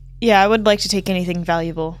 Yeah, I would like to take anything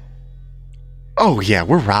valuable. Oh yeah,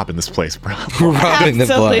 we're robbing this place, bro. We're robbing the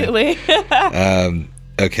blood. Absolutely.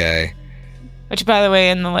 Okay. Which, by the way,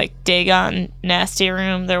 in the Dagon nasty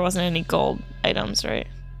room, there wasn't any gold items, right?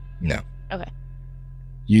 No. Okay.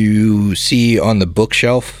 You see on the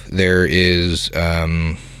bookshelf there is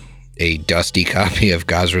a dusty copy of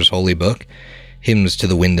Gazra's Holy Book, Hymns to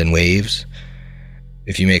the Wind and Waves.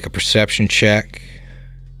 If you make a perception check.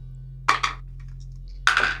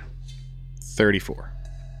 34.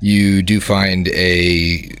 You do find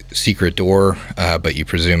a secret door, but you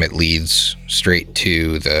presume it leads straight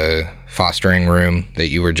to the fostering room that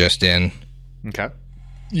you were just in. Okay.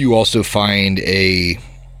 You also find a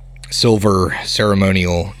silver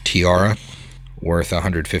ceremonial tiara worth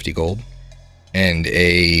 150 gold and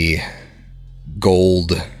a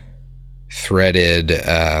gold threaded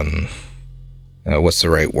what's the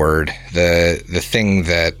right word, the thing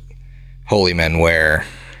that holy men wear.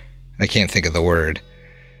 I can't think of the word.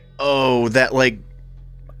 Oh, that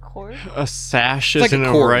Cord? A sash It's like isn't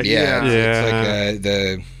a cord, right. yeah. Yeah. It's like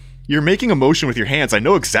the you're making a motion with your hands. I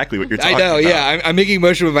know exactly what you're talking about. I know, yeah. I'm making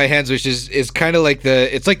motion with my hands, which is kind of like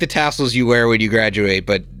it's like the tassels you wear when you graduate,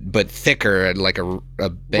 but but thicker, like a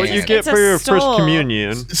band. What you get It's a for your first stole.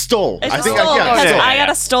 communion. Stole. It's I a think stole, yeah, because stole. I got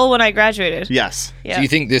a stole when I graduated. Yes. Yeah. Do you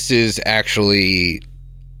think this is actually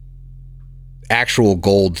actual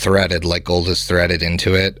gold threaded, like gold is threaded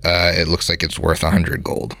into it? It looks like it's worth 100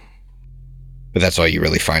 gold. But that's all you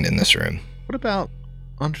really find in this room. What about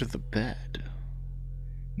under the bed?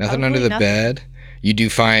 Nothing Probably under the nothing. bed. You do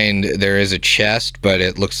find there is a chest, but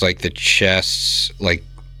it looks like the chests like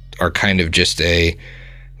are kind of just a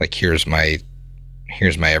like here's my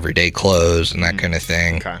everyday clothes and that kind of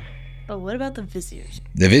thing. Okay. But what about the vizier's?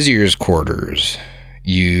 The vizier's quarters.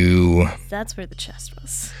 You That's where the chest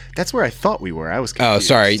was. That's where I thought we were. I was Oh, confused.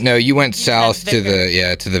 sorry. No, you went said south to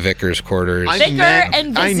vicar. the vicar's quarters. I Vicar meant-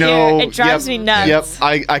 and I vizier. know. It drives me nuts.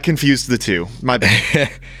 Yep. I confused the two. My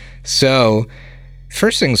bad. So,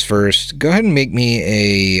 first things first, go ahead and make me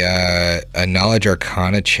a knowledge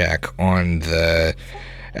arcana check on the.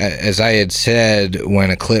 As I had said, when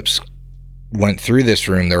Eclipse went through this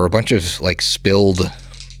room, there were a bunch of like spilled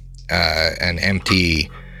and empty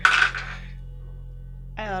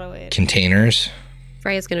I auto-aid. containers.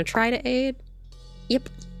 Freya's going to try to aid. Yep.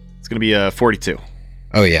 It's gonna be 42.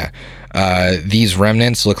 Oh yeah, these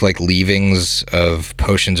remnants look like leavings of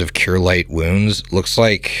potions of cure light wounds. Looks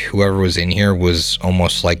like whoever was in here was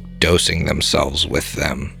almost like dosing themselves with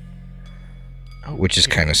them, which is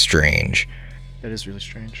kind of strange. That is really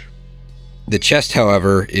strange. The chest,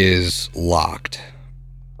 however, is locked.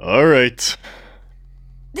 All right.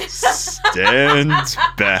 Stand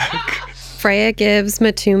back. Freya gives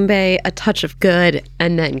Matumbe a touch of good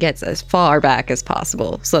and then gets as far back as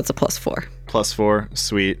possible. So that's a +4. +4.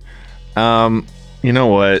 Sweet. You know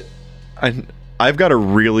what? I've got a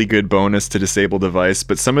really good bonus to disable device,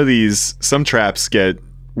 but some traps get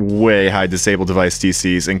way high disable device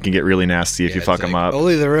DCs and can get really nasty if you fuck them up.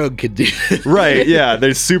 Only the rogue could do it. Right, yeah,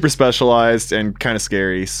 they're super specialized and kind of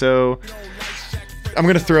scary. So I'm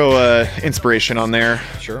gonna throw inspiration on there.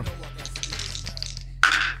 Sure.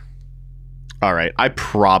 All right, I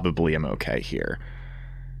probably am okay here.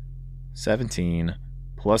 17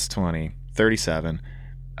 plus 20, 37.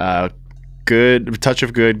 Good touch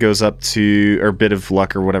of good goes up to, or bit of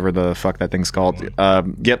luck or whatever the fuck that thing's called.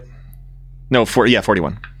 Yep. No,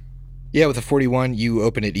 41. Yeah, with a 41, you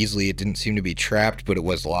open it easily. It didn't seem to be trapped, but it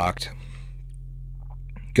was locked.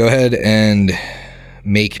 Go ahead and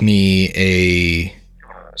make me a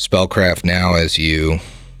spellcraft now as you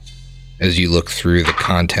look through the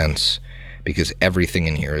contents, because everything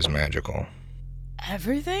in here is magical.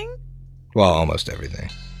 Everything? Well, almost everything.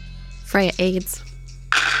 Freya aids.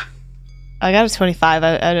 I got a 25.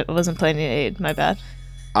 I wasn't planning to aid. My bad.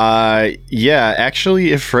 Yeah,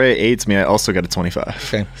 actually, if Freya aids me, I also got a 25.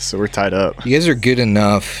 Okay. So we're tied up. You guys are good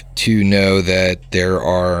enough to know that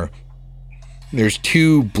there's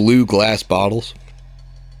 2 blue glass bottles.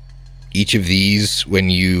 Each of these, when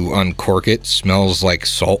you uncork it, smells like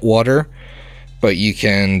salt water, but you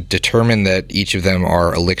can determine that each of them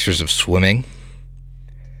are elixirs of swimming.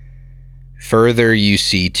 Further, you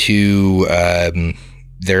see 2,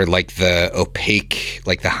 they're like the opaque,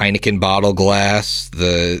 like the Heineken bottle glass,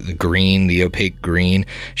 the green, the opaque green,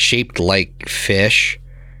 shaped like fish.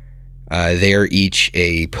 They are each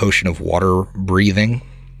a potion of water breathing.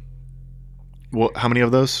 Well, how many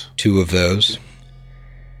of those? 2 of those.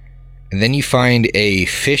 And then you find a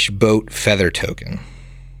fish boat feather token,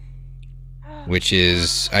 which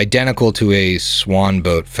is identical to a swan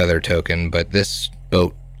boat feather token, but this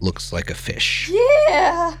boat looks like a fish.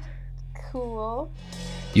 Yeah. Cool.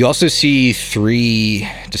 You also see 3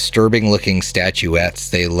 disturbing looking statuettes.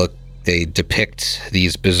 They depict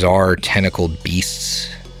these bizarre tentacled beasts,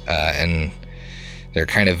 and they're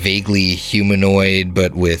kind of vaguely humanoid,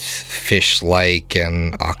 but with fish-like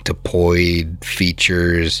and octopoid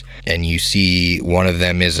features. And you see one of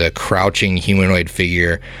them is a crouching humanoid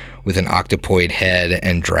figure with an octopoid head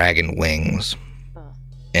and dragon wings.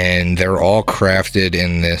 And they're all crafted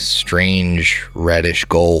in this strange reddish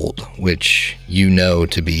gold, which you know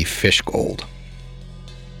to be fish gold.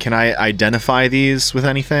 Can I identify these with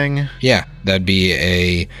anything? Yeah, that'd be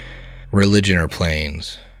a religion or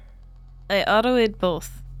planes. I auto-aid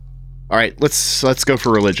both. All right, let's go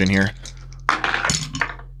for religion here. I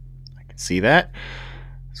can see that.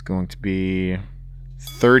 It's going to be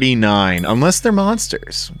 39, unless they're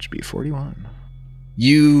monsters, which would be 41.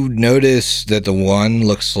 You notice that the one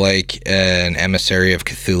looks like an emissary of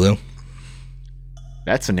Cthulhu.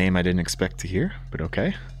 That's a name I didn't expect to hear, but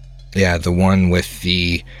okay. Yeah, the one with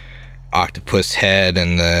the octopus head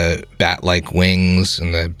and the bat-like wings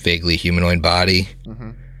and the vaguely humanoid body.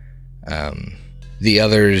 The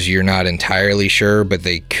others, you're not entirely sure, but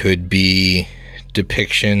they could be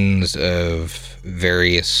depictions of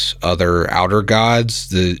various other outer gods.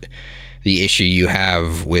 The issue you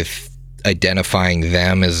have with identifying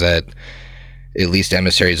them is that at least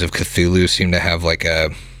emissaries of Cthulhu seem to have like a,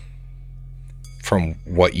 from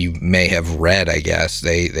what you may have read, I guess,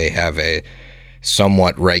 they have a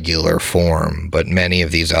somewhat regular form, but many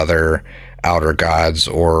of these other outer gods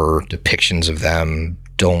or depictions of them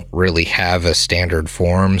don't really have a standard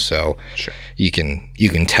form, so Sure. you can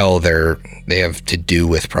tell they have to do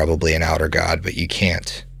with probably an outer god, but you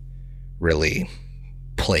can't really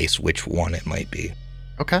place which one it might be.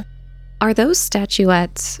 Okay. Are those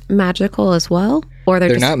statuettes magical as well? Or They're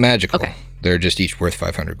just not magical. Okay. They're just each worth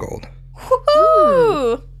 500 gold.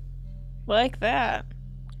 Woohoo! Like that.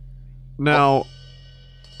 Now,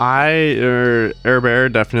 I or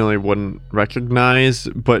Airbear definitely wouldn't recognize,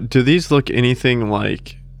 but do these look anything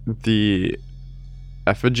like the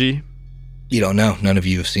effigy? You don't know. None of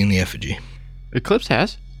you have seen the effigy. Eclipse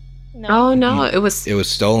has. No. Oh no, it was It was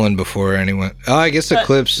stolen before anyone. Oh, I guess But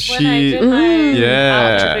Eclipse. when I did my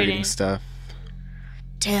Yeah. object Reading reading- stuff.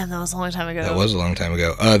 Damn, that was a long time ago. That was a long time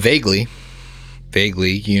ago.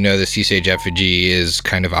 Vaguely, you know, the Sea Sage effigy is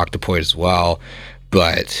kind of octopoid as well,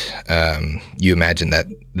 but you imagine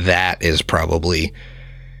that is probably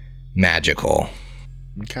magical.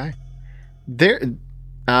 Okay. There,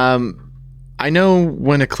 I know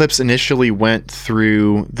when Eclipse initially went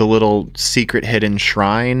through the little secret hidden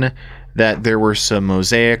shrine that there were some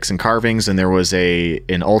mosaics and carvings and there was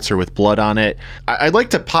an altar with blood on it. I'd like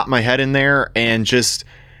to pop my head in there and just,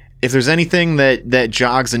 if there's anything that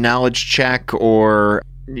jogs a knowledge check or,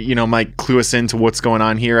 you know, might clue us into what's going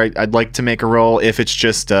on here, I'd like to make a roll. If it's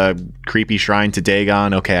just a creepy shrine to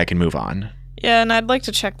Dagon, okay, I can move on. Yeah, and I'd like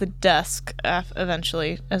to check the desk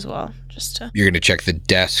eventually as well, just to. You're going to check the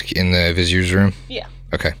desk in the vizier's room? Yeah.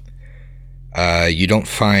 Okay. You don't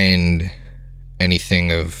find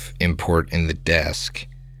anything of import in the desk.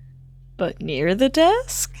 But near the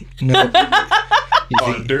desk? No.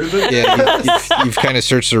 Under the Yeah, you've kind of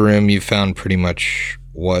searched the room. You've found pretty much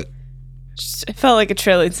what. It felt like a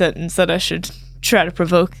trailing sentence that I should try to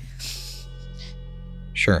provoke.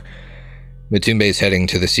 Sure. Matumbe's heading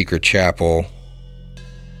to the secret chapel.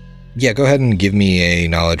 Yeah, go ahead and give me a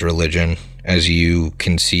knowledge religion as you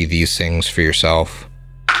can see these things for yourself.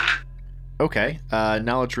 Okay.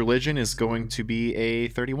 Knowledge religion is going to be a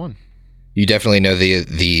 31. You definitely know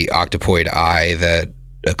the octopoid eye that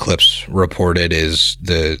Eclipse reported is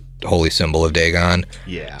the holy symbol of Dagon.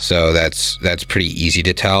 Yeah. So that's pretty easy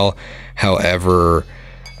to tell. However,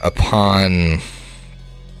 upon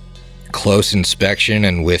close inspection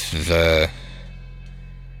and with the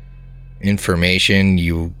information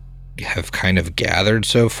you have kind of gathered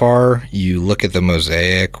so far, you look at the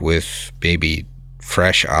mosaic with maybe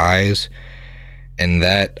fresh eyes, and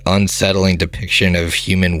that unsettling depiction of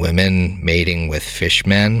human women mating with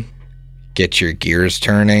fishmen gets your gears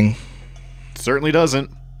turning. Certainly doesn't.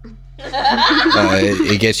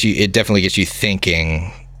 It definitely gets you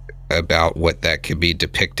thinking about what that could be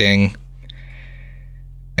depicting,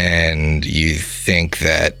 and you think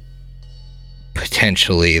that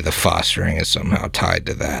potentially the fostering is somehow tied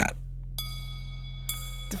to that.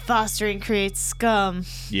 The fostering creates scum,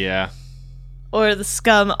 Yeah. or the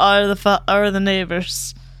scum are the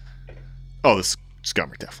neighbors. Oh, the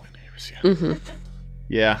scum are definitely neighbors. Yeah. Mm-hmm.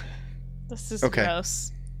 Yeah. This is Okay.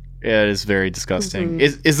 gross. Yeah, it is very disgusting.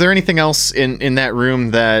 Mhm. Is there anything else in that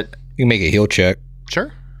room that? You can make a heal check.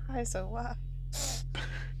 Sure. I so wow.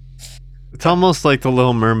 It's almost like the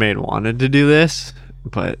Little Mermaid wanted to do this,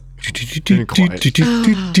 but didn't quite. I don't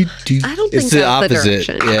think It's the that's opposite.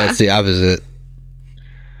 direction. Yeah, it's the opposite.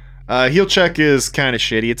 Heal check is kind of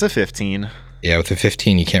shitty. It's a 15. Yeah, with a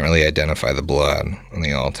 15, you can't really identify the blood on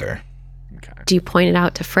the altar. Okay. Do you point it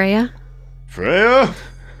out to Freya? Freya,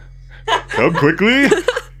 come quickly.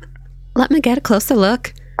 Let me get a closer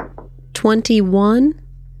look. 21.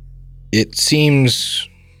 It seems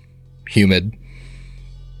humid.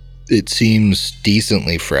 It seems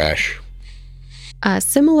decently fresh.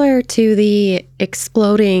 Similar to the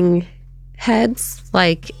exploding heads,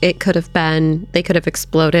 like they could have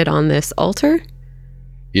exploded on this altar.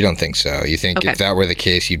 You don't think so? You think Okay. if that were the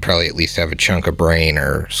case, you'd probably at least have a chunk of brain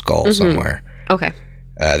or skull somewhere. Okay.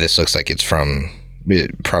 This looks like it's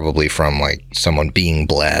probably from like someone being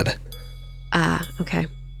bled. Okay.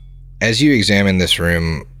 As you examine this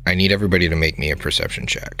room, I need everybody to make me a perception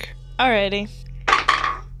check. Alrighty.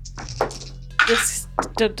 This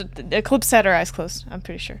Eclipse had her eyes closed. I'm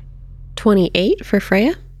pretty sure. 28 for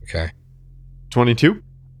Freya. Okay. 22?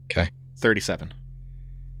 37.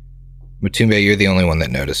 Matumbe, you're the only one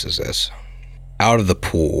that notices this. Out of the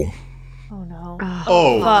pool, Oh no.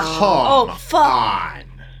 Oh, fuck. come Oh, fuck. on.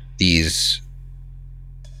 These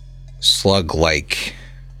slug-like,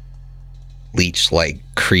 leech-like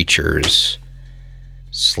creatures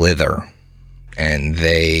slither, and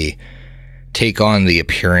they take on the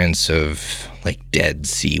appearance of like dead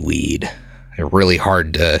seaweed. They're really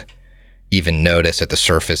hard to even notice at the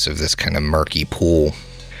surface of this kind of murky pool.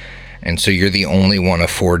 And so you're the only one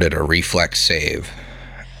afforded a reflex save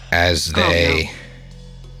as they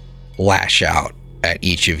lash out at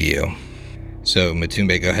each of you. So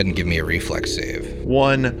Matumbe, go ahead and give me a reflex save.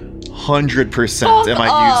 100% am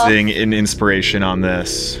I using an inspiration on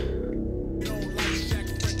this.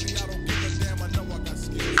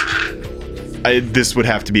 This would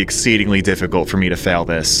have to be exceedingly difficult for me to fail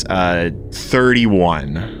this.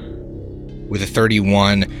 31. With a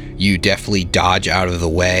 31, you definitely dodge out of the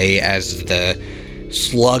way as the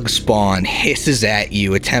slug spawn hisses at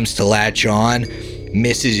you, attempts to latch on,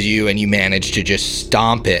 misses you, and you manage to just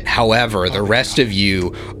stomp it. However, the rest of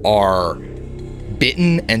you are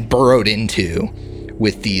bitten and burrowed into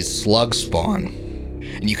with these slug spawn.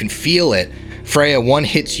 And you can feel it. Freya, one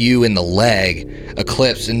hits you in the leg.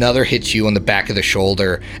 Eclipse, another hits you on the back of the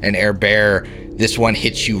shoulder. And Air Bear, this one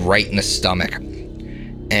hits you right in the stomach.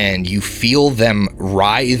 And you feel them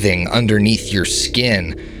writhing underneath your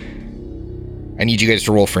skin. I need you guys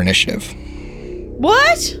to roll for initiative.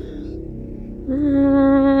 What?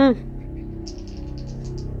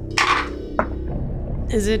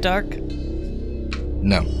 Is it dark?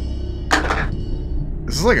 No.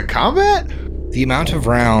 This is like a combat? The amount of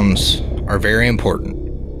rounds are very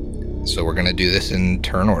important. So we're going to do this in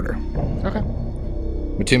turn order. Okay.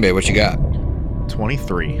 Matumbe, what you got?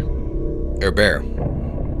 23. Air Bear.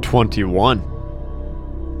 21.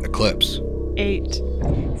 Eclipse. 8.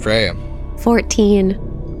 Freya. 14.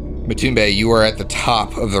 Matumbe, you are at the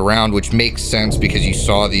top of the round, which makes sense because you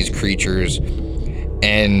saw these creatures.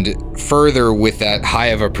 And further, with that high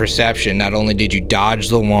of a perception, not only did you dodge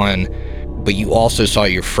the one, but you also saw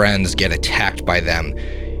your friends get attacked by them.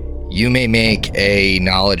 You may make a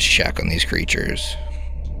knowledge check on these creatures.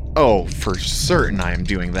 Oh, for certain I am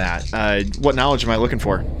doing that. What knowledge am I looking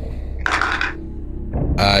for?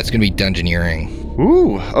 It's going to be Dungeoneering.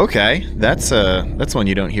 Ooh, okay. That's one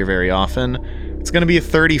you don't hear very often. It's going to be a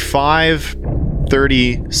 35,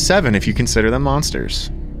 37 if you consider them monsters.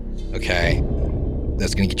 Okay.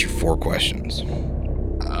 That's going to get you 4 questions.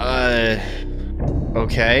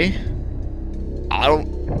 Okay.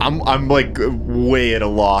 I'm like way at a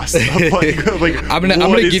loss. I'm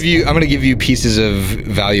gonna give you pieces of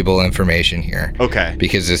valuable information here. Okay.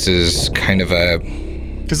 Because this is kind of a...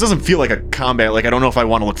 This doesn't feel like a combat. Like, I don't know if I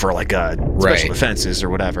want to look for like special Right. defenses or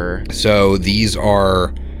whatever. So these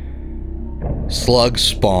are slug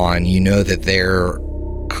spawn. You know that they're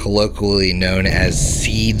colloquially known as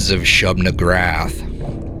seeds of Shub-Nigrath.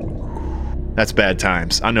 That's bad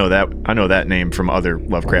times. I know that name from other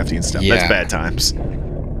Lovecraftian stuff. Yeah. That's bad times.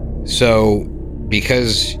 So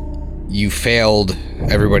because you failed,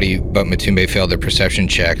 everybody but Matumbe failed their perception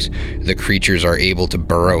checks, the creatures are able to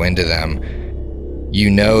burrow into them.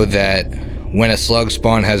 You know that when a slug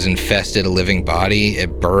spawn has infested a living body,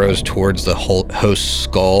 it burrows towards the host's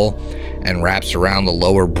skull and wraps around the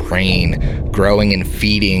lower brain, growing and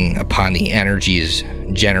feeding upon the energies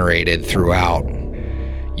generated throughout.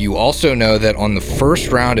 You also know that on the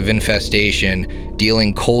first round of infestation,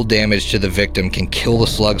 dealing cold damage to the victim can kill the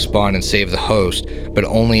slug spawn and save the host, but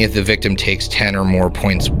only if the victim takes 10 or more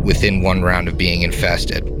points within 1 round of being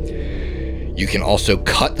infested. You can also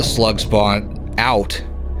cut the slug spawn out,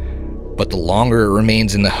 but the longer it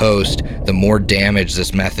remains in the host, the more damage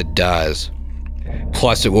this method does.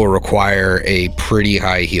 Plus, it will require a pretty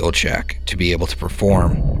high heal check to be able to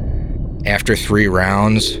perform. After 3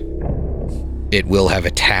 rounds, it will have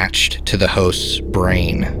attached to the host's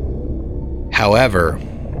brain. However,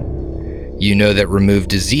 you know that Remove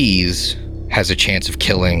Disease has a chance of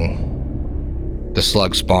killing the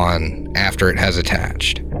slug spawn after it has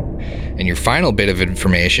attached. And your final bit of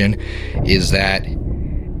information is that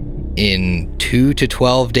in 2 to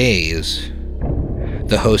 12 days,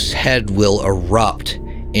 the host's head will erupt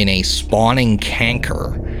in a spawning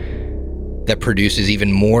canker that produces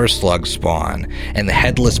even more slug spawn, and the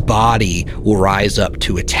headless body will rise up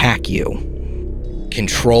to attack you,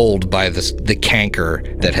 controlled by the canker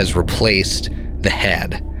that has replaced the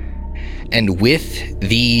head. And with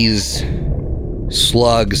these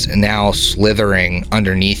slugs now slithering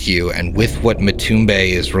underneath you, and with what Matumbe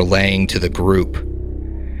is relaying to the group,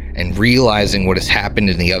 and realizing what has happened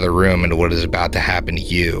in the other room and what is about to happen to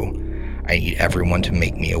you, I need everyone to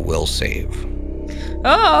make me a will save.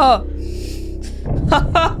 Oh!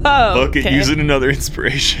 Bucket Okay. using another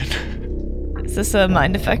inspiration. Is this a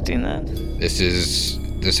mind affecting that?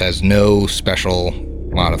 This has no special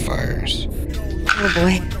modifiers. Oh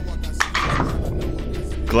boy.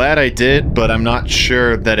 Glad I did, but I'm not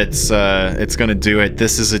sure that it's gonna do it.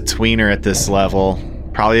 This is a tweener at this level.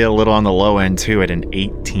 Probably a little on the low end too, at an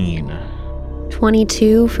 18.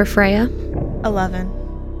 22 for Freya. 11.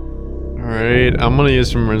 Alright, I'm gonna use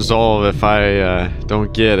some resolve if I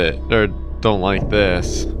don't get it, or don't like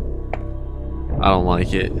this. I don't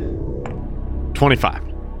like it. 25.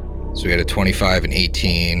 So we had a 25 and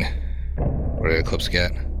 18. What did Eclipse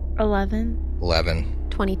get? 11. 11.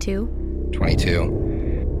 22.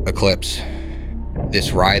 22. Eclipse,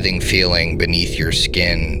 this writhing feeling beneath your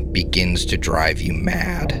skin begins to drive you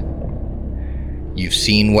mad. You've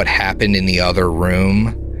seen what happened in the other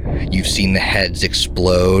room. You've seen the heads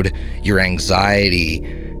explode. Your anxiety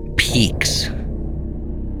peaks.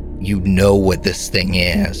 You know what this thing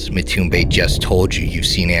is. Matumbe just told you. You've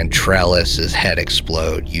seen Antrellis' head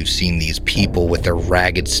explode. You've seen these people with their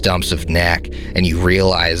ragged stumps of neck, and you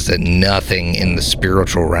realize that nothing in the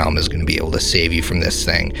spiritual realm is going to be able to save you from this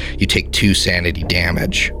thing. You take 2 sanity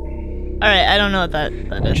damage. Alright, I don't know what that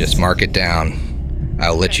is. Just mark it down.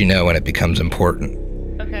 I'll let you know when it becomes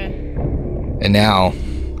important. Okay. And now,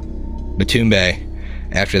 Matumbe,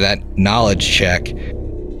 after that knowledge check,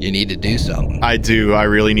 you need to do something. I do. I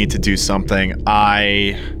really need to do something.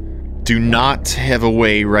 I do not have a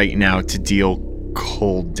way right now to deal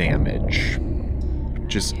cold damage.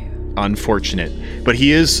 Just unfortunate. But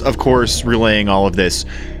he is, of course, relaying all of this.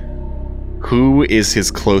 Who is his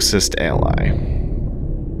closest ally?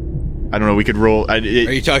 I don't know. We could roll. Are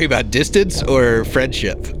you talking about distance or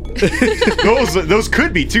friendship? Those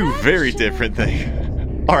could be 2 very different things.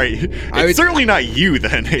 All right, it's certainly not you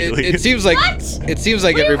then, Haley. It seems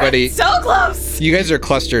like everybody. So close. You guys are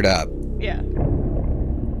clustered up. Yeah.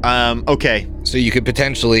 Okay. So you could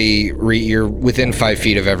potentially you're within 5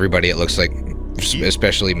 feet of everybody. It looks like,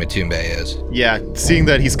 especially Matumbe is. Yeah, seeing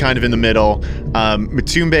that he's kind of in the middle,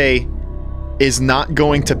 Matumbe is not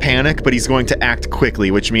going to panic, but he's going to act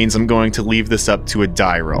quickly, which means I'm going to leave this up to a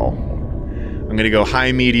die roll. I'm going to go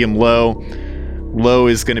high, medium, low. Low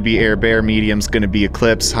is going to be Air Bear, medium's going to be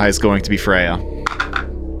Eclipse, high is going to be Freya.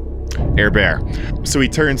 Air Bear. So he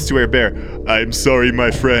turns to Air Bear. I'm sorry,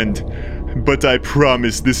 my friend, but I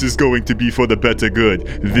promise this is going to be for the better good.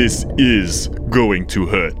 This is going to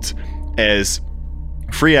hurt. As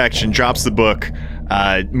free action drops the book,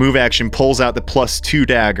 move action pulls out the +2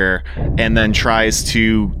 dagger, and then tries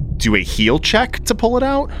to do a heal check to pull it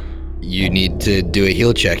out? You need to do a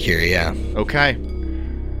heal check here, yeah. Okay.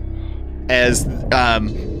 As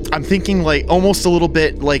I'm thinking like almost a little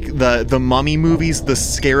bit like the Mummy movies, the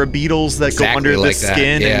scarab beetles that go under like the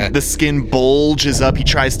skin, yeah. And the skin bulges up. He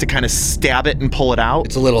tries to kind of stab it and pull it out.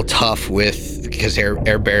 It's a little tough because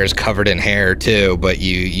Air Bear is covered in hair too, but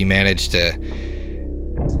you manage to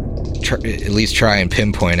at least try and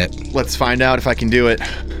pinpoint it. Let's find out if I can do it.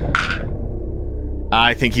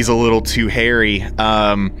 I think he's a little too hairy.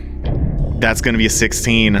 That's going to be a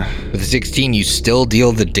 16. With a 16, you still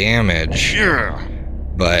deal the damage. Yeah.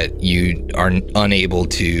 But you are unable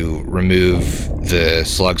to remove the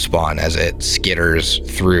slug spawn as it skitters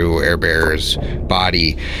through Air Bear's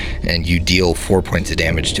body, and you deal 4 points of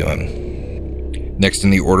damage to him. Next in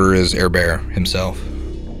the order is Air Bear himself.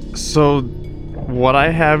 So, what I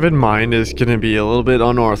have in mind is going to be a little bit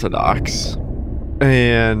unorthodox.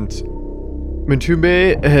 And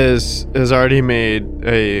Matumbe has already made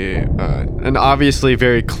an obviously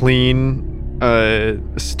very clean,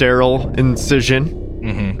 sterile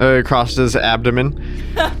incision across his abdomen.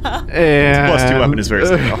 And +2 weapon is very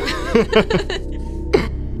sterile.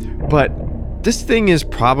 But this thing is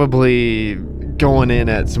probably going in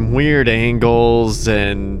at some weird angles,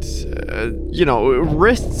 and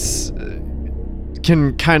wrists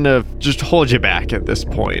can kind of just hold you back at this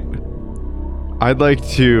point. I'd like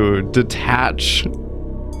to detach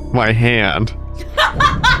my hand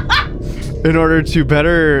in order to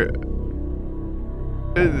better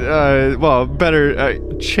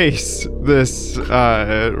chase this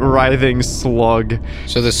writhing slug.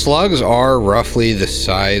 So the slugs are roughly the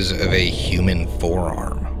size of a human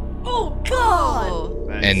forearm. Oh, God!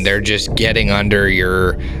 And they're just getting under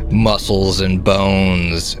your muscles and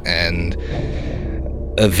bones and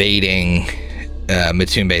evading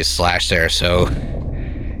Matumbe's slash there. So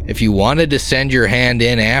if you wanted to send your hand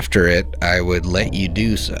in after it, I would let you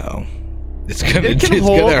do so. It's gonna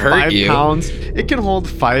hurt 5 you. Pounds. It can hold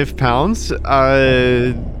 5 pounds.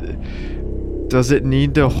 Does it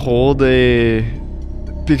need to hold a...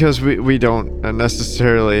 Because we don't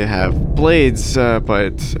necessarily have blades,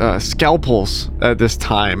 but scalpels at this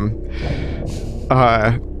time.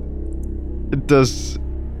 does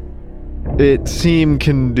it seem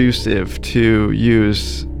conducive to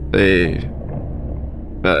use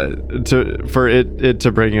for it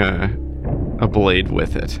to bring a blade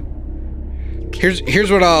with it?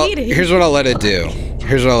 Here's what I'll let it do.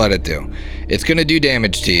 It's gonna do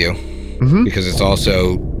damage to you because it's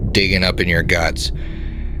also digging up in your guts.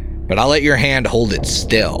 But I'll let your hand hold it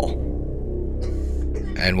still.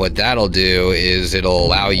 And what that'll do is it'll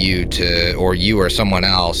allow you to, or you or someone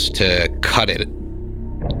else, to cut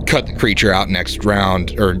the creature out next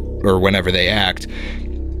round or whenever they act,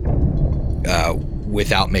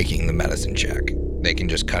 without making the medicine check. They can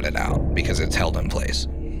just cut it out because it's held in place.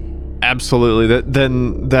 Absolutely.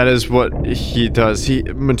 That is what he does.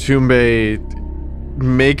 Matumbe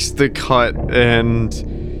makes the cut and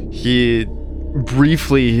he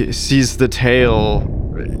briefly sees the tail.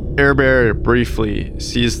 Airbear briefly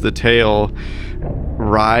sees the tail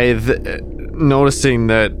writhe, noticing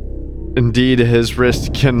that indeed his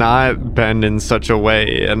wrist cannot bend in such a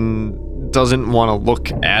way and doesn't want to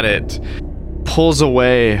look at it. Pulls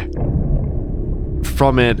away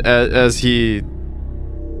from it as he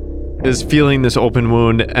is feeling this open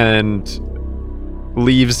wound and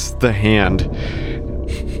leaves the hand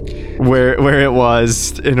where it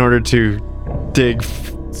was in order to dig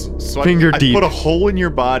finger deep. I put a hole in your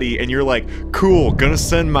body and you're like, cool, gonna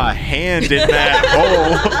send my hand in that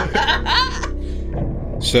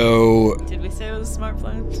hole. So Did we say it was a smart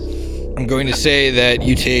plan? I'm going to say that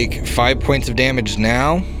you take 5 points of damage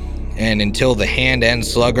now, and until the hand and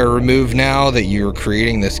slug are removed now that you're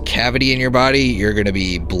creating this cavity in your body, you're going to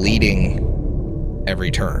be bleeding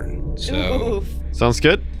every turn. So Oof. Sounds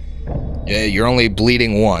good. yeah, you're only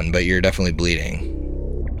bleeding 1, but you're definitely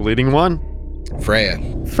bleeding. Bleeding 1. Freya.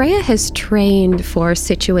 Freya has trained for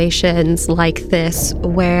situations like this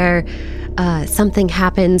where something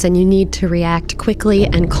happens and you need to react quickly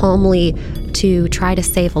and calmly to try to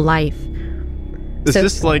save a life. Is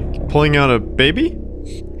this like pulling out a baby?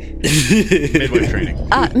 Midwife training.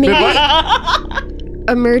 Maybe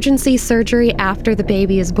emergency surgery after the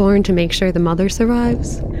baby is born to make sure the mother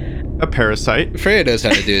survives. A parasite. Freya knows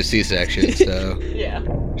how to do a C-section, so Yeah,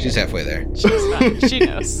 she's halfway there. she's fine. She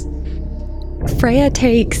knows. Freya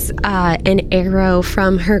takes an arrow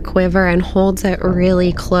from her quiver and holds it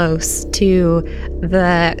really close to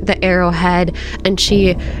the arrowhead, and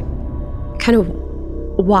she kind of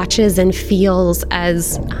watches and feels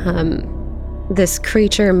as this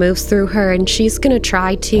creature moves through her, and she's gonna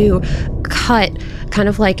try to cut kind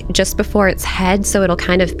of like just before its head, so it'll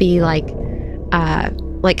kind of be like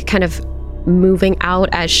kind of moving out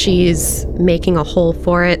as she's making a hole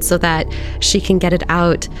for it so that she can get it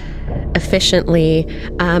out efficiently.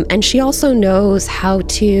 And she also knows how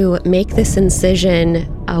to make this incision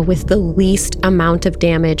with the least amount of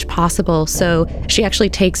damage possible, so she actually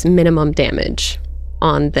takes minimum damage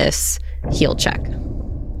on this heal check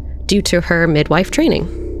due to her midwife training.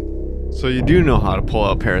 So you do know how to pull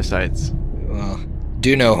out parasites. Well,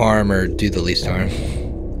 do no harm or do the least harm.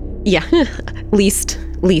 Yeah, least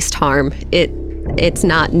harm. It's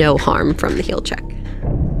not no harm from the heal check.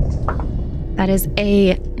 That is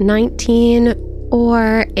a 19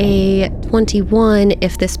 or a 21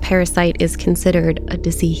 if this parasite is considered a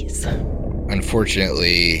disease.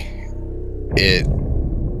 Unfortunately, it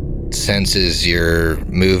senses your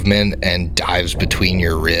movement and dives between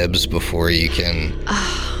your ribs before you can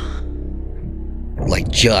like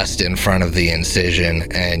just in front of the incision,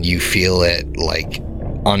 and you feel it like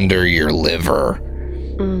under your liver.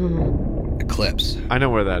 Eclipse. I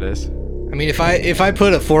know where that is. I mean, if I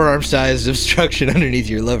put a forearm-sized obstruction underneath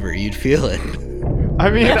your liver, you'd feel it. I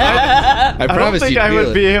mean, I I don't promise think you'd I feel would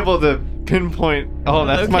it. be able to pinpoint, oh,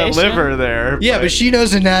 that's my Location. liver there. Yeah, but she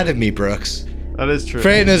knows anatomy, Brooks. That is true.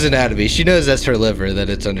 Freya knows anatomy. She knows that's her liver, that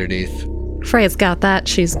it's underneath. Freya's got that.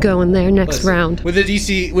 She's going there next Listen, round. with a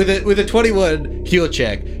DC with a 21 heal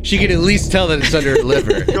check, she can at least tell that it's under her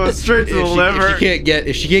liver. Go straight to the liver.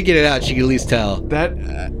 If she can't get it out, she can at least tell.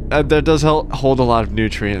 That does hold a lot of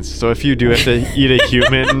nutrients. So if you do have to eat a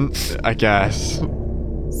human, I guess.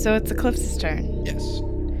 So it's Eclipse's turn. Yes.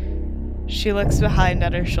 She looks behind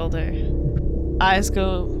at her shoulder. Eyes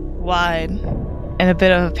go wide in a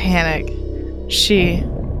bit of a panic. She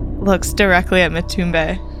looks directly at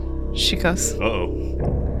Matumbe. She goes,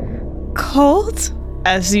 Uh-oh. cold?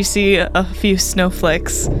 As you see a few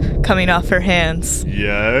snowflakes coming off her hands.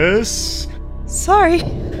 Yes. Sorry.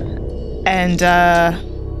 And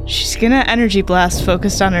she's gonna energy blast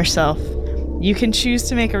focused on herself. You can choose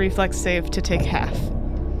to make a reflex save to take half.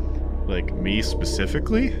 Like me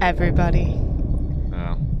specifically? Everybody.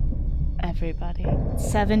 Oh. Everybody.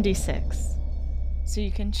 76. So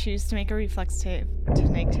you can choose to make a reflex save to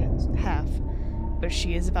make half. but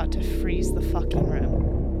she is about to freeze the fucking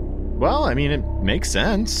room. Well, I mean, it makes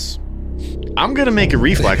sense. I'm gonna make a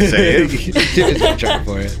reflex save. Try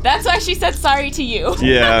for it. That's why she said sorry to you.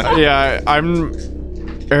 Yeah. Yeah,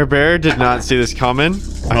 Air Bear did not see this coming.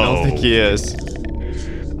 I don't think he is.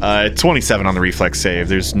 27 on the reflex save.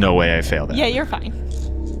 There's no way I fail that. Yeah, you're fine.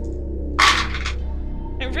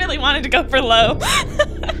 I really wanted to go for low.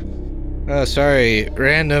 Oh, sorry.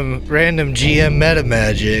 Random GM meta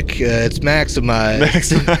magic. It's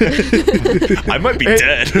maximized. I might be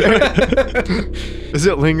dead. Is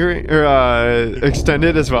it lingering or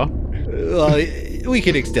extended as well? Well, we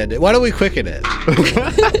can extend it. Why don't we quicken it?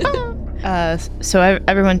 So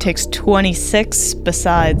everyone takes 26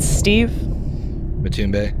 besides Steve.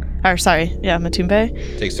 Matumbe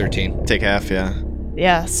Matumbe. takes 13. Take half, yeah.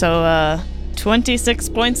 Yeah, so 26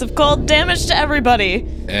 points of cold damage to everybody.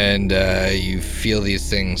 And you feel these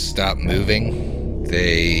things stop moving.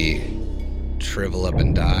 They shrivel up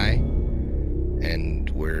and die.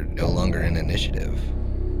 And we're no longer in initiative.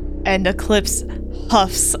 And Eclipse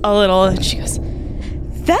huffs a little and she goes,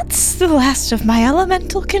 "That's the last of my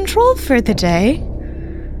elemental control for the day.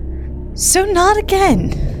 So not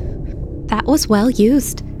again." That was well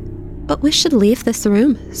used. But we should leave this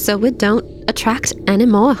room so we don't attract any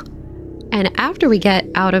more. And after we get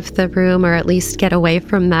out of the room, or at least get away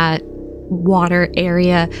from that water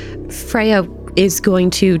area, Freya is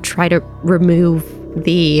going to try to remove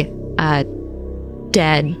the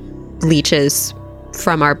dead leeches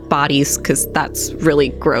from our bodies, because that's really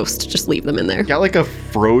gross to just leave them in there. Got like a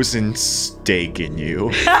frozen steak in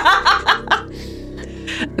you.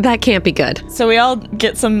 That can't be good. So we all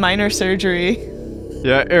get some minor surgery.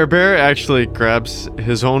 Yeah, Air Bear actually grabs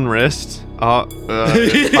his own wrist, by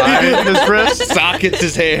his wrist, Sockets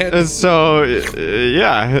his hand. and so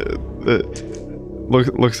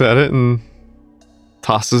looks at it and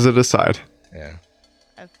tosses it aside. Yeah,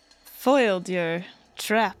 Foiled your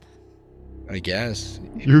trap. I guess.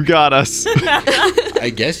 You got us.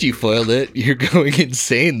 I guess you foiled it. You're going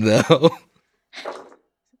insane, though.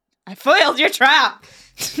 I foiled your trap.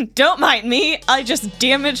 Don't mind me. I just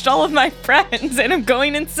damaged all of my friends and I'm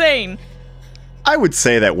going insane. I would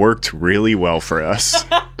say that worked really well for us.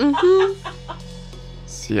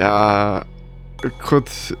 Yeah, it could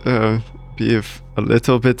be a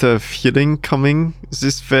little bit of healing coming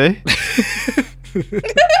this way.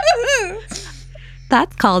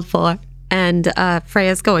 That's called for. And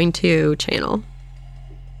Freya's going to channel.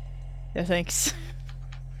 Yeah, thanks.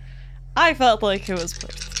 I felt like it was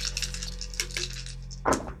worth.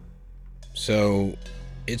 So,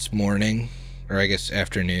 it's morning, or I guess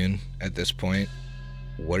afternoon at this point.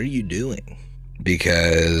 What are you doing?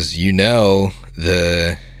 Because you know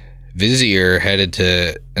the Vizier headed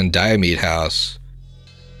to Diomede House.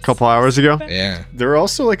 A couple hours ago. Yeah. There are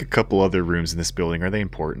also like a couple other rooms in this building. Are they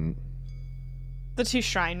important? The 2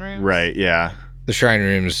 shrine rooms. Right, yeah. The shrine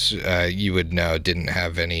rooms, you would know, didn't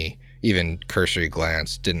have any, even cursory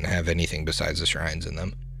glance, didn't have anything besides the shrines in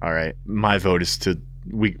them. All right. My vote is to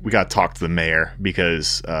we got to talk to the mayor,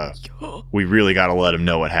 because we really got to let him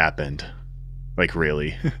know what happened. Like,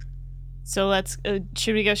 really. So let's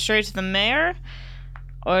should we go straight to the mayor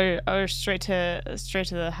or straight to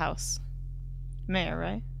the house? Mayor,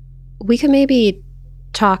 right? We could maybe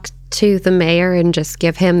talk to the mayor and just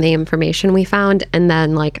give him the information we found, and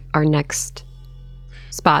then like our next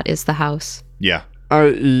spot is the house. Yeah.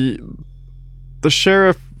 The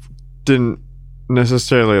sheriff didn't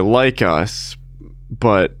necessarily like us,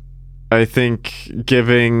 but I think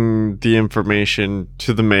giving the information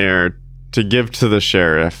to the mayor to give to the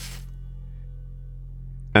sheriff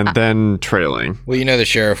and then trailing. Well, you know the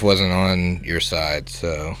sheriff wasn't on your side,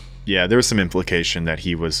 so... Yeah, there was some implication that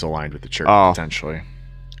he was aligned with the church, Oh. potentially.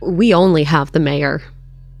 We only have the mayor,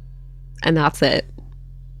 and that's it.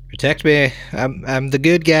 Protect me. I'm the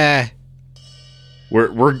good guy. We're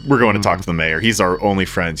going to talk to the mayor. He's our only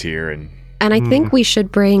friend here, and And I think we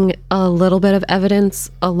should bring a little bit of evidence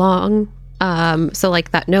along. So like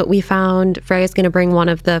that note we found, Freya's going to bring one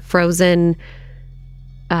of the frozen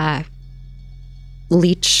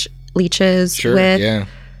leeches Sure, with, yeah.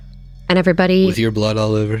 and everybody. With your blood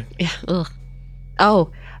all over it. Yeah. Ugh.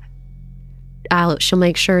 Oh, she'll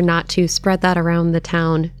make sure not to spread that around the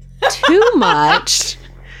town too much.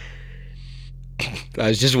 I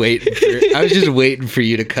was just waiting for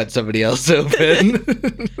you to cut somebody else open.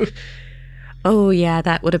 Oh yeah,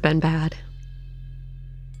 that would have been bad.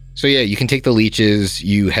 So yeah, you can take the leeches.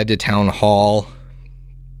 You head to town hall.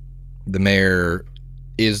 The mayor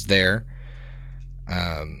is there.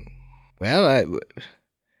 Well,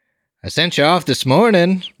 I sent you off this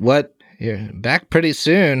morning. What? You're back pretty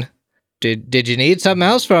soon. Did you need something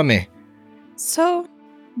else from me? So,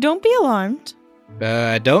 don't be alarmed.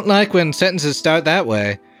 I don't like when sentences start that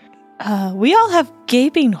way. We all have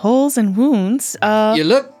gaping holes and wounds. You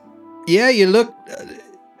look...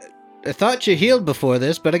 I thought you healed before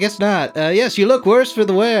this, but I guess not. Yes, you look worse for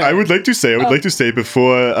the wear. I would like to say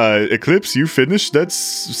before Eclipse, you finish that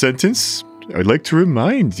sentence. I'd like to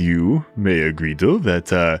remind you, Mayor Greedle,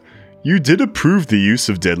 that you did approve the use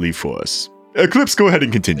of deadly force. Eclipse, go ahead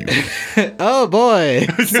and continue. Oh boy.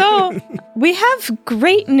 So, we have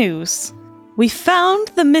great news. We found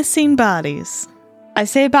the missing bodies. I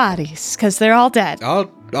say bodies, because they're all dead. All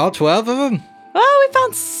 12 of them? Well, we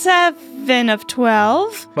found 7 of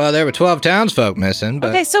 12. Well, there were 12 townsfolk missing, but...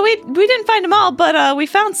 Okay, so we didn't find them all, but we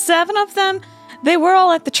found 7 of them. They were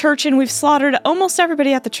all at the church, and we've slaughtered almost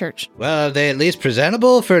everybody at the church. Well, are they at least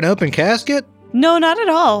presentable for an open casket? No, not at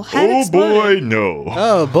all. Head Oh exploded. boy, no.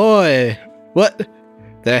 Oh boy. What?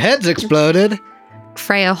 Their heads exploded?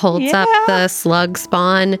 Freya holds Yeah. up the slug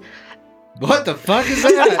spawn. What the fuck is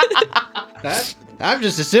that? I'm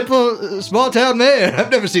just a simple small town mayor.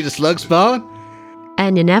 I've never seen a slug spawn.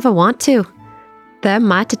 And you never want to. They're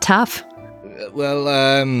mighty tough. Well,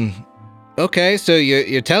 okay, so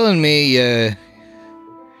you're telling me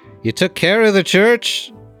you took care of the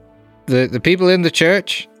church? The people in the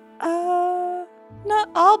church? Not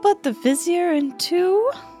all but the vizier and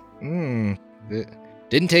 2.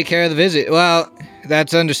 Didn't take care of the visit. Well,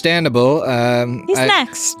 that's understandable. He's I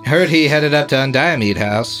next. heard he headed up to Undiamede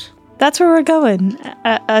House. That's where we're going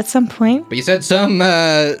at some point. But you said some,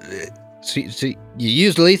 so you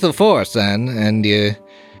used lethal force then, and you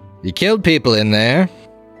killed people in there.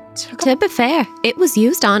 To be fair, it was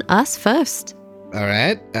used on us first. All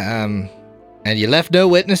right. And you left no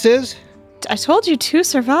witnesses? I told you 2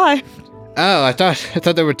 survived. Oh, I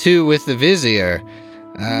thought there were 2 with the vizier.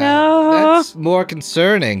 No. That's more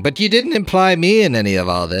concerning. But you didn't imply me in any of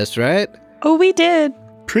all this, right? Oh, we did.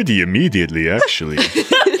 Pretty immediately, actually.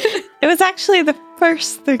 It was actually the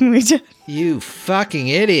first thing we did. You fucking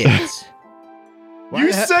idiots.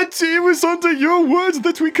 You said it was under your words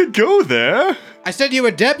that we could go there. I said you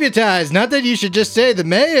were deputized, not that you should just say the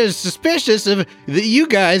mayor's suspicious of you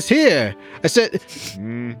guys here. I said,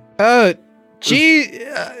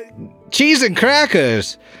 cheese and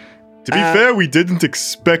crackers. To be fair, we didn't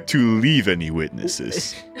expect to leave any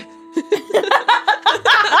witnesses.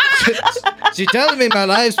 So you're telling me my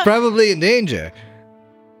life's probably in danger?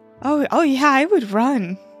 Oh yeah, I would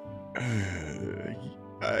run.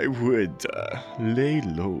 I would lay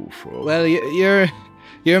low for. Well, you're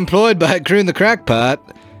employed by Croon the Crackpot,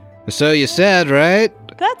 so you said, right?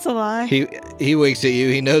 That's a lie. He winks at you.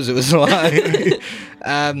 He knows it was a lie.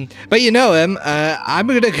 But you know him. I'm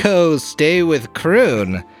gonna go stay with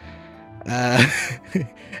Croon,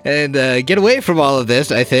 and get away from all of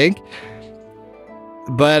this. I think.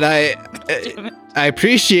 But I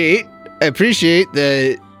appreciate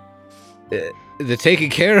the taking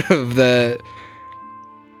care of the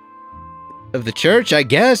church. I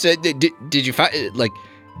guess. Did you find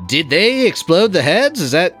did they explode the heads?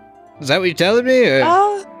 Is that what you're telling me?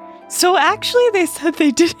 Or? So actually they said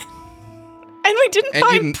they didn't. And we didn't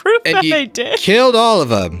find proof that they did. Killed all of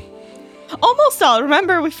them. Almost all.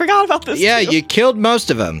 Remember, we forgot about this. Yeah, too. you killed most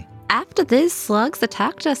of them. After these slugs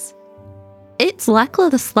attacked us, it's likely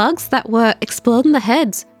the slugs that were exploding the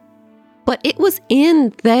heads. But it was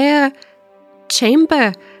in their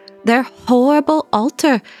chamber, their horrible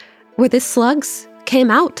altar, where the slugs came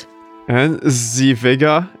out. And the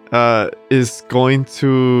Vega is going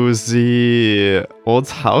to the old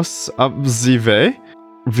house up the way.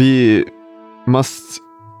 We must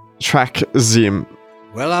track them.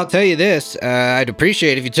 Well, I'll tell you this. I'd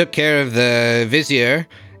appreciate if you took care of the vizier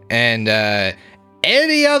and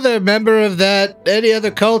any other member of any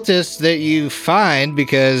other cultist that you find,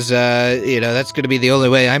 because, that's going to be the only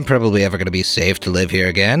way I'm probably ever going to be safe to live here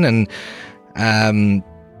again. And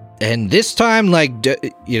this time,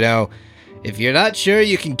 if you're not sure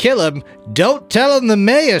you can kill him, don't tell him the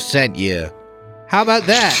mayor sent you. How about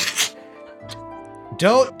that?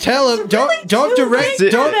 Don't tell him. Don't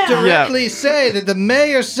directly say that the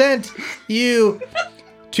mayor sent you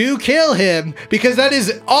to kill him, because that is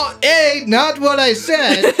A, not what I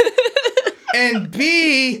said, and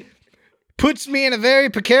B, puts me in a very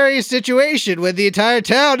precarious situation when the entire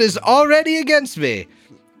town is already against me.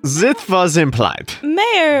 That was implied.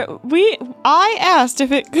 Mayor, I asked if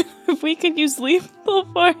we could use lethal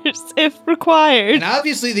force if required. And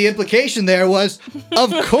obviously the implication there was,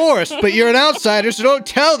 of course, but you're an outsider, so don't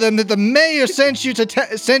tell them that the mayor sent you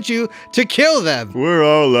to kill them. We're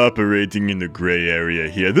all operating in the gray area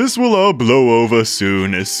here. This will all blow over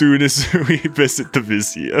soon as we visit the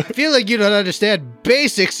vizier. I feel like you don't understand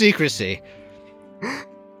basic secrecy.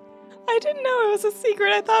 I didn't know it was a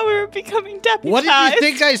secret. I thought we were becoming deputized. What did you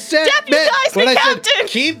think I said? Deputize when me, I Captain! said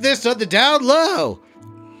keep this on the down low?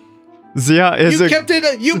 Zia is You a kept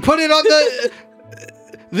it. You put it on the.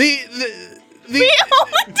 We only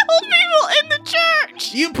told people in the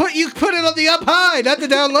church. You put it on the up high, not the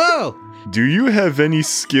down low. Do you have any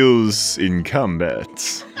skills in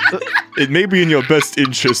combat? It may be in your best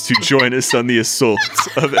interest to join us on the assault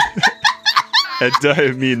at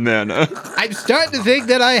Diamede Manor. I'm starting to think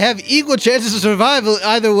that I have equal chances of survival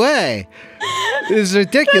either way. This is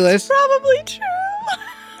ridiculous. That's probably true.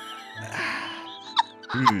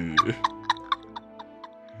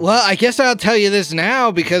 Well, I guess I'll tell you this now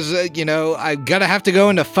because, I'm gonna have to go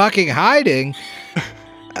into fucking hiding.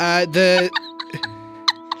 That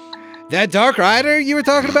Dark Rider you were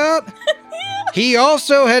talking about? He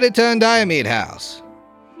also headed to Diamede House.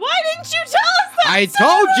 Why didn't you tell us that? I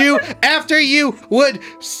told you after you would...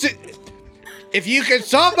 If you could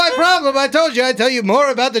solve my problem, I told you I'd tell you more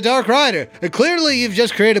about the Dark Rider. Clearly, you've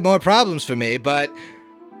just created more problems for me, but...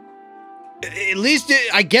 At least,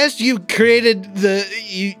 I guess you created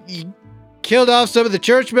you killed off some of the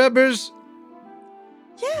church members?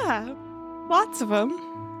 Yeah, lots of them.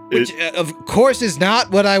 Which, of course, is not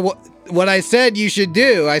what I said you should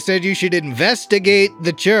do. I said you should investigate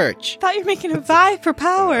the church. Thought you were making a vie for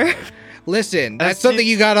power. Listen, that's something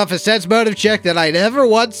you got off a sense motive check that I never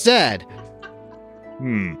once said.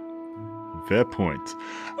 Fair point.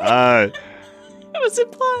 It was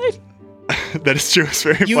implied. That is true. It's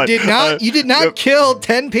very You implied. did not kill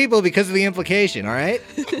 10 people because of the implication, all right?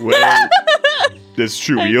 Well, that's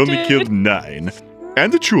true. We I only did. killed 9.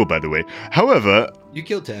 And the Chul, by the way. However, You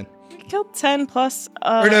killed 10. We killed 10 plus,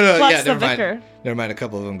 Or plus yeah, the never vicar. mind. Never mind, a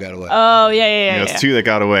couple of them got away. Oh, yeah. It's 2 that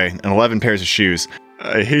got away and 11 pairs of shoes.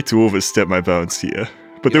 I hate to overstep my bounds here,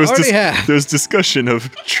 but there was already have. there was discussion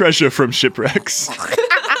of treasure from shipwrecks.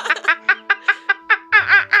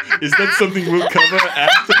 Is that something we'll cover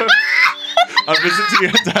after our visit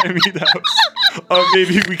to the Diamede House? Or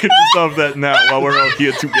maybe we could resolve that now while we're all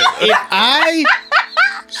here together. If I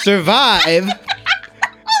survive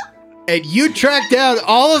and you track down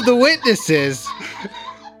all of the witnesses,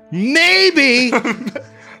 maybe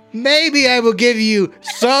I will give you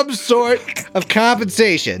some sort of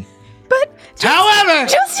compensation. But However,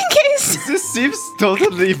 just in case. This seems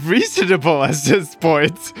totally reasonable at this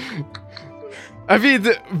point. I mean,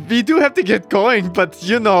 we do have to get going, but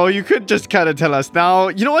you could just kind of tell us now.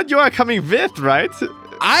 You know what? You are coming with, right?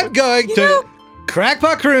 I'm going to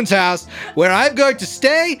Crackpot Croon's house, where I'm going to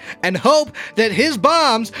stay and hope that his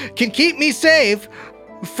bombs can keep me safe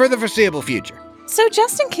for the foreseeable future. So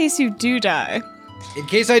just in case you do die, In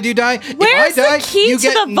case I do die, where's if I die, the key you to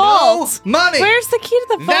get the vault? no money. Where's the key to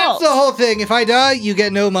the That's vault? the whole thing. If I die, you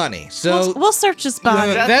get no money. So We'll search his you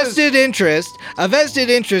have body. a vested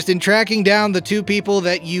interest in tracking down the 2 people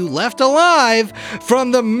that you left alive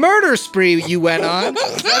from the murder spree you went on. You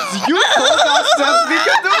told us that we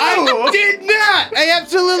could do. I did not. I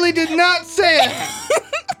absolutely did not say that.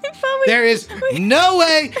 There is no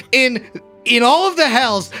way in all of the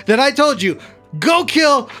hells that I told you, go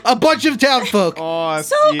kill a bunch of townfolk. Oh,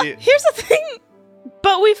 So see. here's the thing.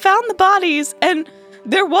 But we found the bodies and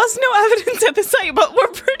there was no evidence at the site, but we're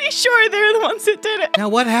pretty sure they're the ones that did it. Now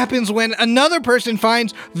what happens when another person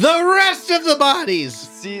finds the rest of the bodies?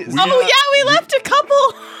 See, Oh yeah, we left a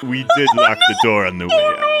couple. We did lock the door on the way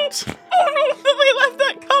out. Oh no, we left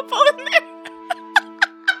that couple in there.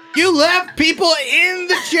 You left people in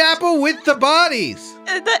the chapel with the bodies.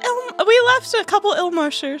 We left a couple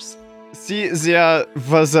Ilmarshers. See, there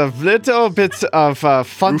was a little bit of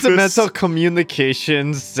fundamental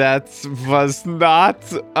communications that was not.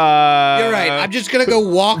 You're right. I'm just gonna go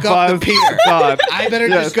walk off the but- pier. but- I better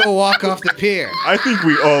Yes. just go walk off the pier. I think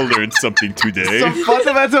we all learned something today. Some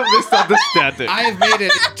fundamental misunderstanding. I have made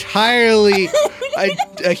it entirely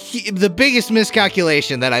the biggest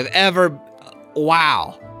miscalculation that I've ever.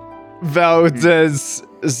 Wow. Well,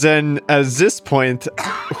 then at this point,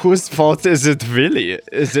 whose fault is it really?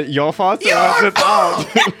 Is it your fault or is Your it ours?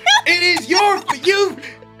 It is you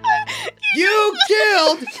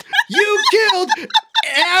killed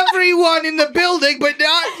everyone in the building, but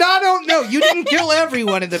no, you didn't kill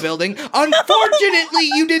everyone in the building. Unfortunately,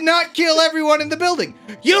 you did not kill everyone in the building.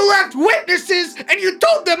 You left witnesses and you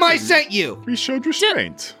told them I sent you. We showed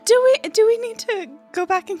restraint. Do we need to go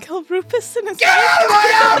back and kill Rufus and his Get out of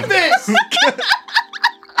my office!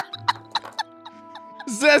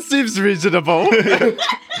 That seems reasonable.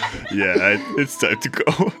 Yeah, it's time to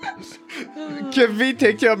go. Can we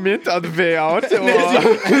take your mint on the way out? Or?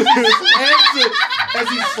 As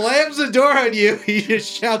he slams the door on you, he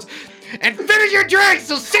just shouts, "And finish your drinks!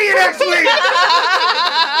 So see you next week!"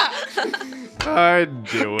 I'd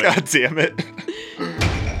do it. God damn it.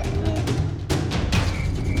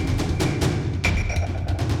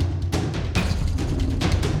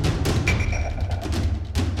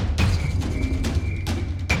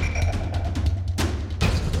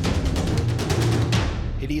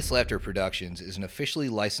 Hideous Laughter Productions is an officially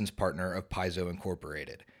licensed partner of Paizo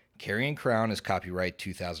Incorporated. Carrying Crown is copyright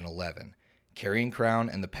 2011. Carrying Crown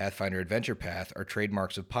and the Pathfinder Adventure Path are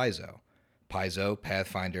trademarks of Paizo. Paizo,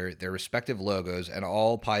 Pathfinder, their respective logos, and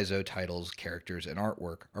all Paizo titles, characters, and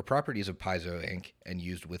artwork are properties of Paizo Inc. and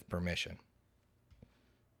used with permission.